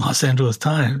at the Los Angeles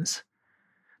Times.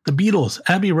 The Beatles'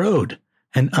 Abbey Road,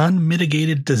 an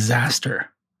unmitigated disaster.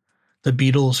 The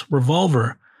Beatles'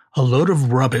 Revolver, a load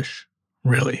of rubbish,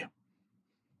 really.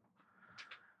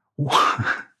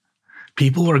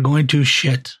 People are going to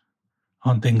shit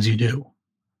on things you do.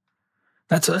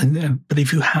 But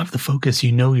if you have the focus,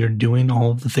 you know you're doing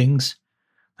all of the things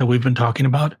that we've been talking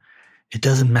about, it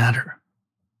doesn't matter.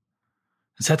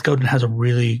 Seth Godin has a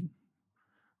really,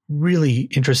 really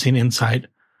interesting insight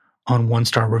on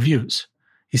one-star reviews.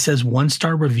 He says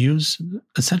one-star reviews,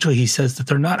 essentially he says that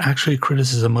they're not actually a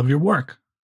criticism of your work.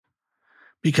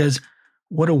 Because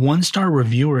what a one-star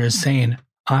reviewer is saying,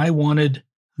 I wanted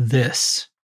this,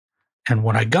 and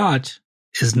what I got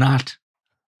is not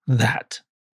that.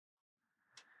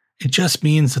 It just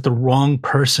means that the wrong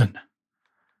person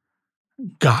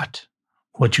got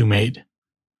what you made.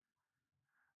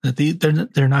 That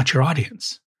they're not your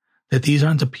audience. That these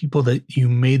aren't the people that you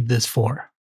made this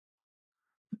for.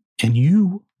 And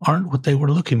you aren't what they were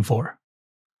looking for.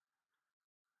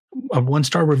 A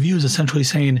one-star review is essentially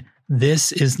saying,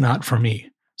 this is not for me.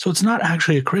 So it's not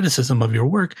actually a criticism of your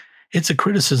work. It's a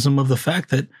criticism of the fact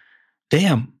that,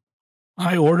 damn,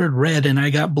 I ordered red and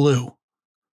I got blue.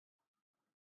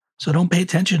 So don't pay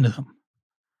attention to them.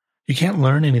 You can't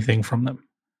learn anything from them.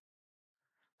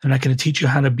 They're not going to teach you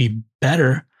how to be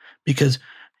better because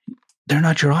they're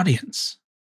not your audience.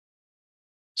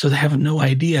 So they have no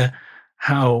idea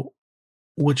how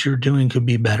what you're doing could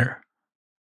be better.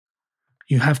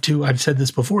 You have to, I've said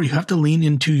this before, you have to lean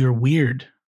into your weird.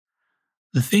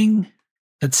 The thing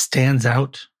that stands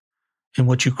out in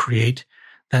what you create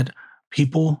that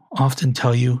people often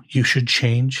tell you you should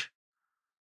change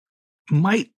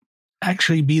might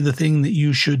actually be the thing that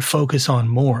you should focus on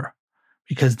more,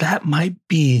 because that might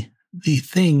be the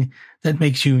thing that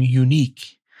makes you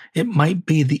unique. It might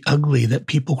be the ugly that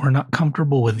people are not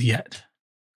comfortable with yet.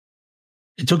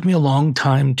 It took me a long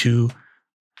time to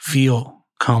feel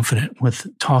confident with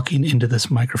talking into this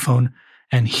microphone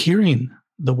and hearing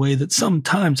the way that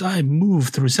sometimes I move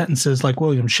through sentences like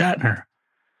William Shatner.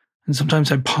 And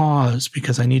sometimes I pause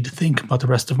because I need to think about the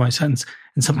rest of my sentence.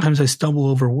 And sometimes I stumble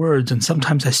over words. And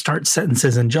sometimes I start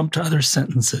sentences and jump to other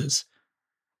sentences.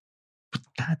 But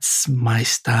that's my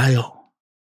style.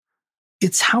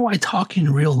 It's how I talk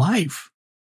in real life.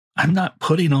 I'm not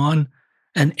putting on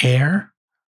an air.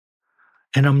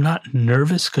 And I'm not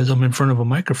nervous because I'm in front of a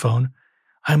microphone.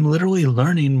 I'm literally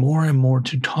learning more and more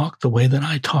to talk the way that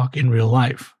I talk in real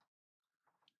life.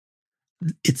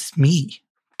 It's me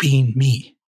being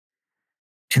me.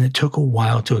 And it took a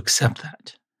while to accept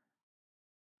that.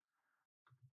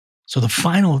 So the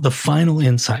final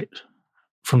insight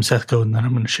from Seth Godin that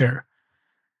I'm going to share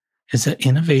is that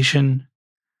innovation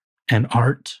and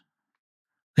art,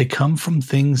 they come from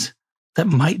things that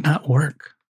might not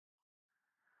work.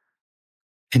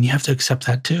 And you have to accept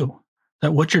that too.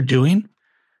 That what you're doing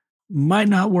might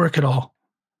not work at all.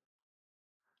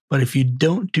 But if you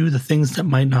don't do the things that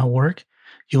might not work,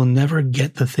 you'll never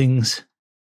get the things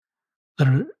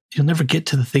you'll never get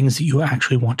to the things that you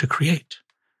actually want to create.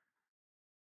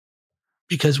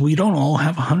 Because we don't all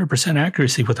have 100%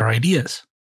 accuracy with our ideas.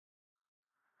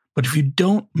 But if you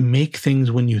don't make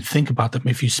things when you think about them,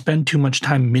 if you spend too much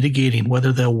time mitigating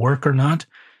whether they'll work or not,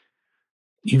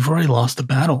 you've already lost the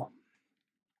battle.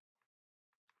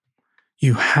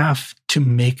 You have to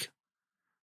make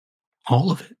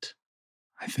all of it,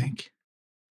 I think.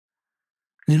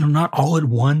 Not all at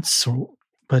once,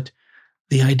 but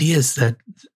the idea is that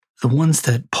the ones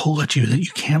that pull at you that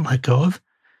you can't let go of,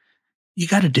 you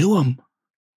got to do them.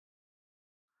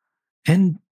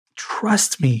 And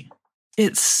trust me,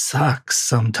 it sucks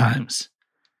sometimes.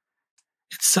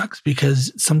 It sucks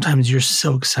because sometimes you're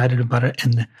so excited about it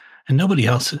and nobody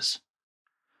else is.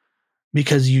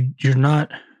 Because you're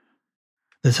not,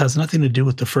 this has nothing to do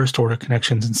with the first order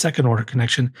connections and second order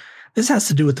connection. This has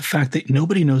to do with the fact that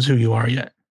nobody knows who you are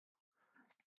yet.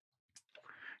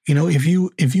 You know, if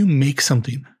you make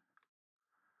something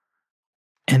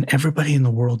and everybody in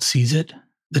the world sees it,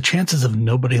 the chances of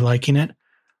nobody liking it,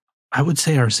 I would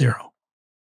say, are zero.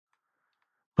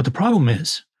 But the problem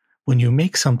is when you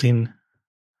make something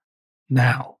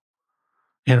now,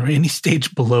 and any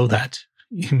stage below that,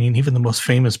 I mean, even the most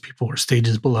famous people are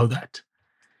stages below that.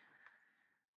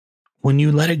 When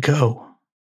you let it go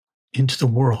into the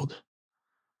world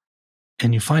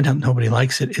and you find out nobody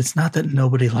likes it, it's not that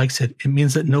nobody likes it. It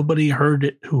means that nobody heard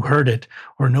it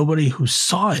or nobody who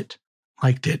saw it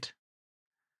liked it.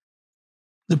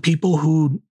 The people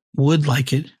who would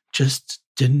like it just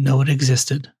didn't know it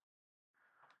existed.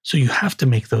 So you have to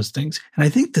make those things. And I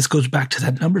think this goes back to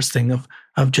that numbers thing of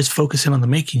just focusing on the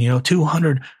making,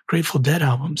 200 Grateful Dead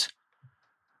albums.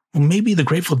 Well, maybe the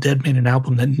Grateful Dead made an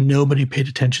album that nobody paid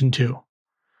attention to,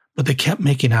 but they kept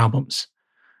making albums.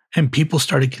 And people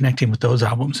started connecting with those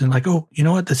albums and like, oh, you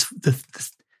know what? This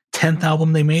 10th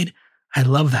album they made, I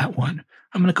love that one.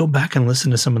 I'm going to go back and listen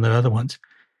to some of the other ones.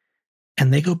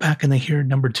 And they go back and they hear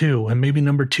number 2, and maybe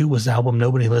number 2 was the album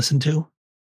nobody listened to.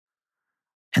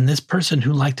 And this person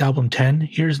who liked album 10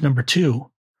 hears number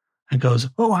 2 and goes,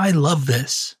 oh, I love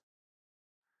this.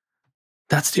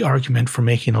 That's the argument for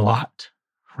making a lot,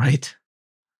 right?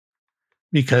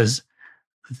 Because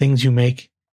the things you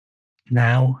make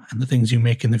now and the things you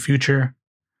make in the future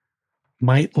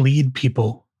might lead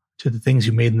people to the things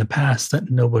you made in the past that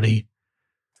nobody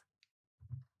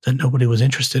was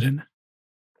interested in.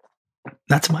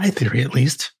 That's my theory, at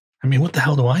least. I mean, what the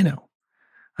hell do I know?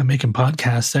 I'm making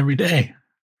podcasts every day.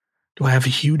 Do I have a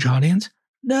huge audience?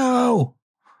 No.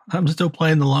 I'm still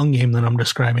playing the long game that I'm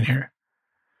describing here.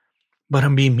 But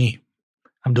I'm being me.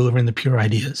 I'm delivering the pure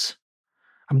ideas.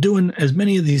 I'm doing as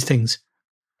many of these things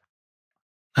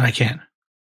that I can.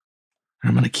 And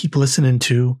I'm going to keep listening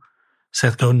to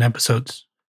Seth Godin episodes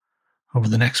over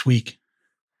the next week.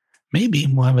 Maybe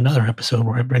we'll have another episode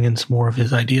where I bring in some more of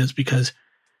his ideas because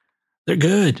they're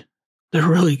good. They're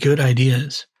really good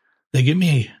ideas. They get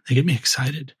me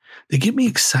excited. They get me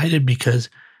excited because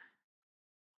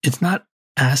it's not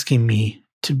asking me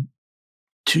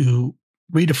to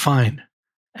redefine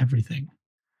everything.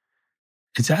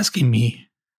 He's asking me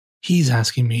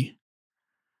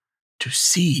to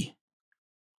see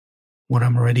what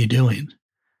I'm already doing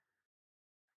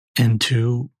and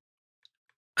to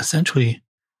essentially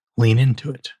lean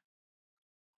into it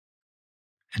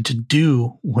and to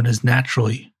do what is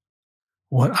naturally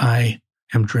what I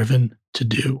am driven to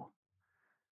do.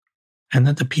 And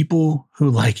that the people who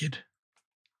like it,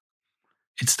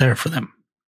 it's there for them.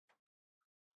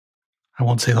 I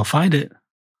won't say they'll find it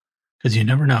because you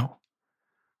never know,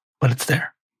 but it's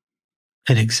there.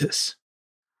 It exists.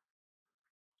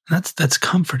 And that's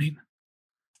comforting.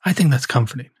 I think that's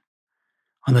comforting.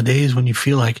 On the days when you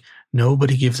feel like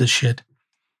nobody gives a shit,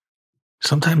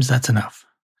 sometimes that's enough.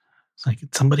 It's like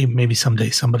maybe someday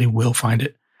somebody will find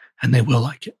it and they will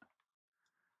like it.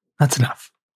 That's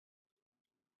enough.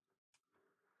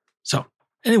 So,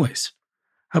 anyways,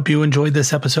 hope you enjoyed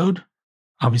this episode.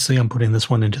 Obviously, I'm putting this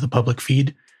one into the public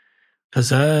feed because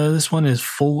this one is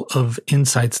full of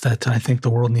insights that I think the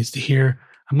world needs to hear.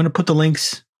 I'm going to put the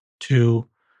links to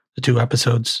the 2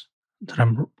 episodes that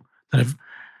I've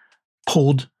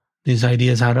pulled these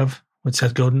ideas out of with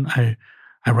Seth Godin. I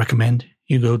recommend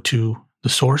you go to the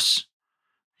source.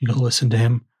 You go listen to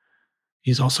him.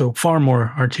 He's also far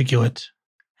more articulate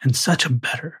and so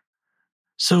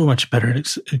much better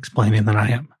at explaining than I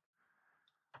am.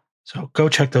 So go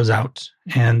check those out.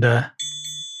 And the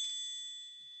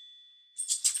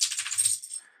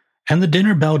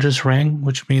dinner bell just rang,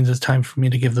 which means it's time for me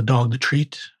to give the dog the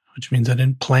treat, which means I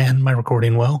didn't plan my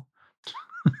recording well.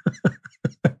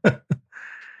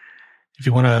 If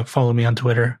you want to follow me on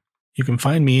Twitter, you can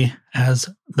find me as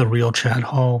The Real Chad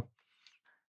Hall.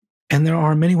 And there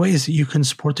are many ways that you can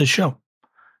support this show.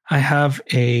 I have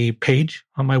a page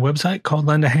on my website called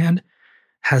Lend a Hand.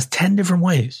 Has 10 different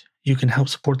ways you can help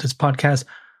support this podcast.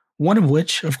 One of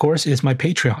which, of course, is my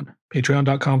Patreon.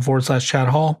 Patreon.com/Chad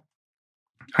Hall.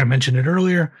 I mentioned it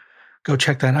earlier. Go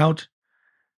check that out.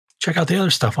 Check out the other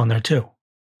stuff on there too.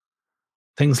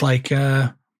 Things like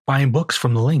buying books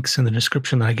from the links in the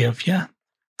description that I give. Yeah,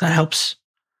 that helps.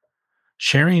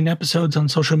 Sharing episodes on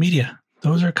social media.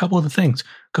 Those are a couple of the things.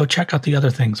 Go check out the other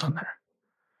things on there.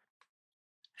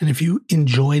 And if you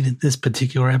enjoyed this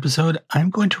particular episode, I'm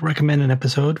going to recommend an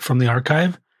episode from the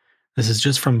archive. This is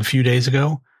just from a few days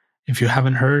ago. If you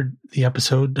haven't heard the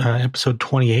episode, episode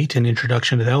 28, An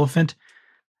Introduction to the Elephant,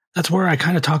 that's where I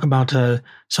kind of talk about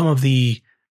some of the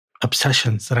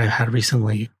obsessions that I've had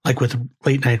recently, like with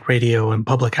late night radio and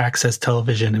public access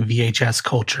television and VHS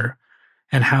culture,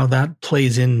 and how that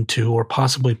plays into or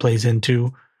possibly plays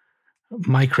into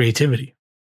my creativity.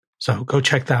 So go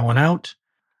check that one out.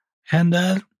 And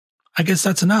I guess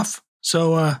that's enough.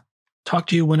 So talk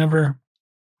to you whenever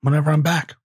I'm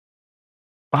back.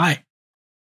 Bye.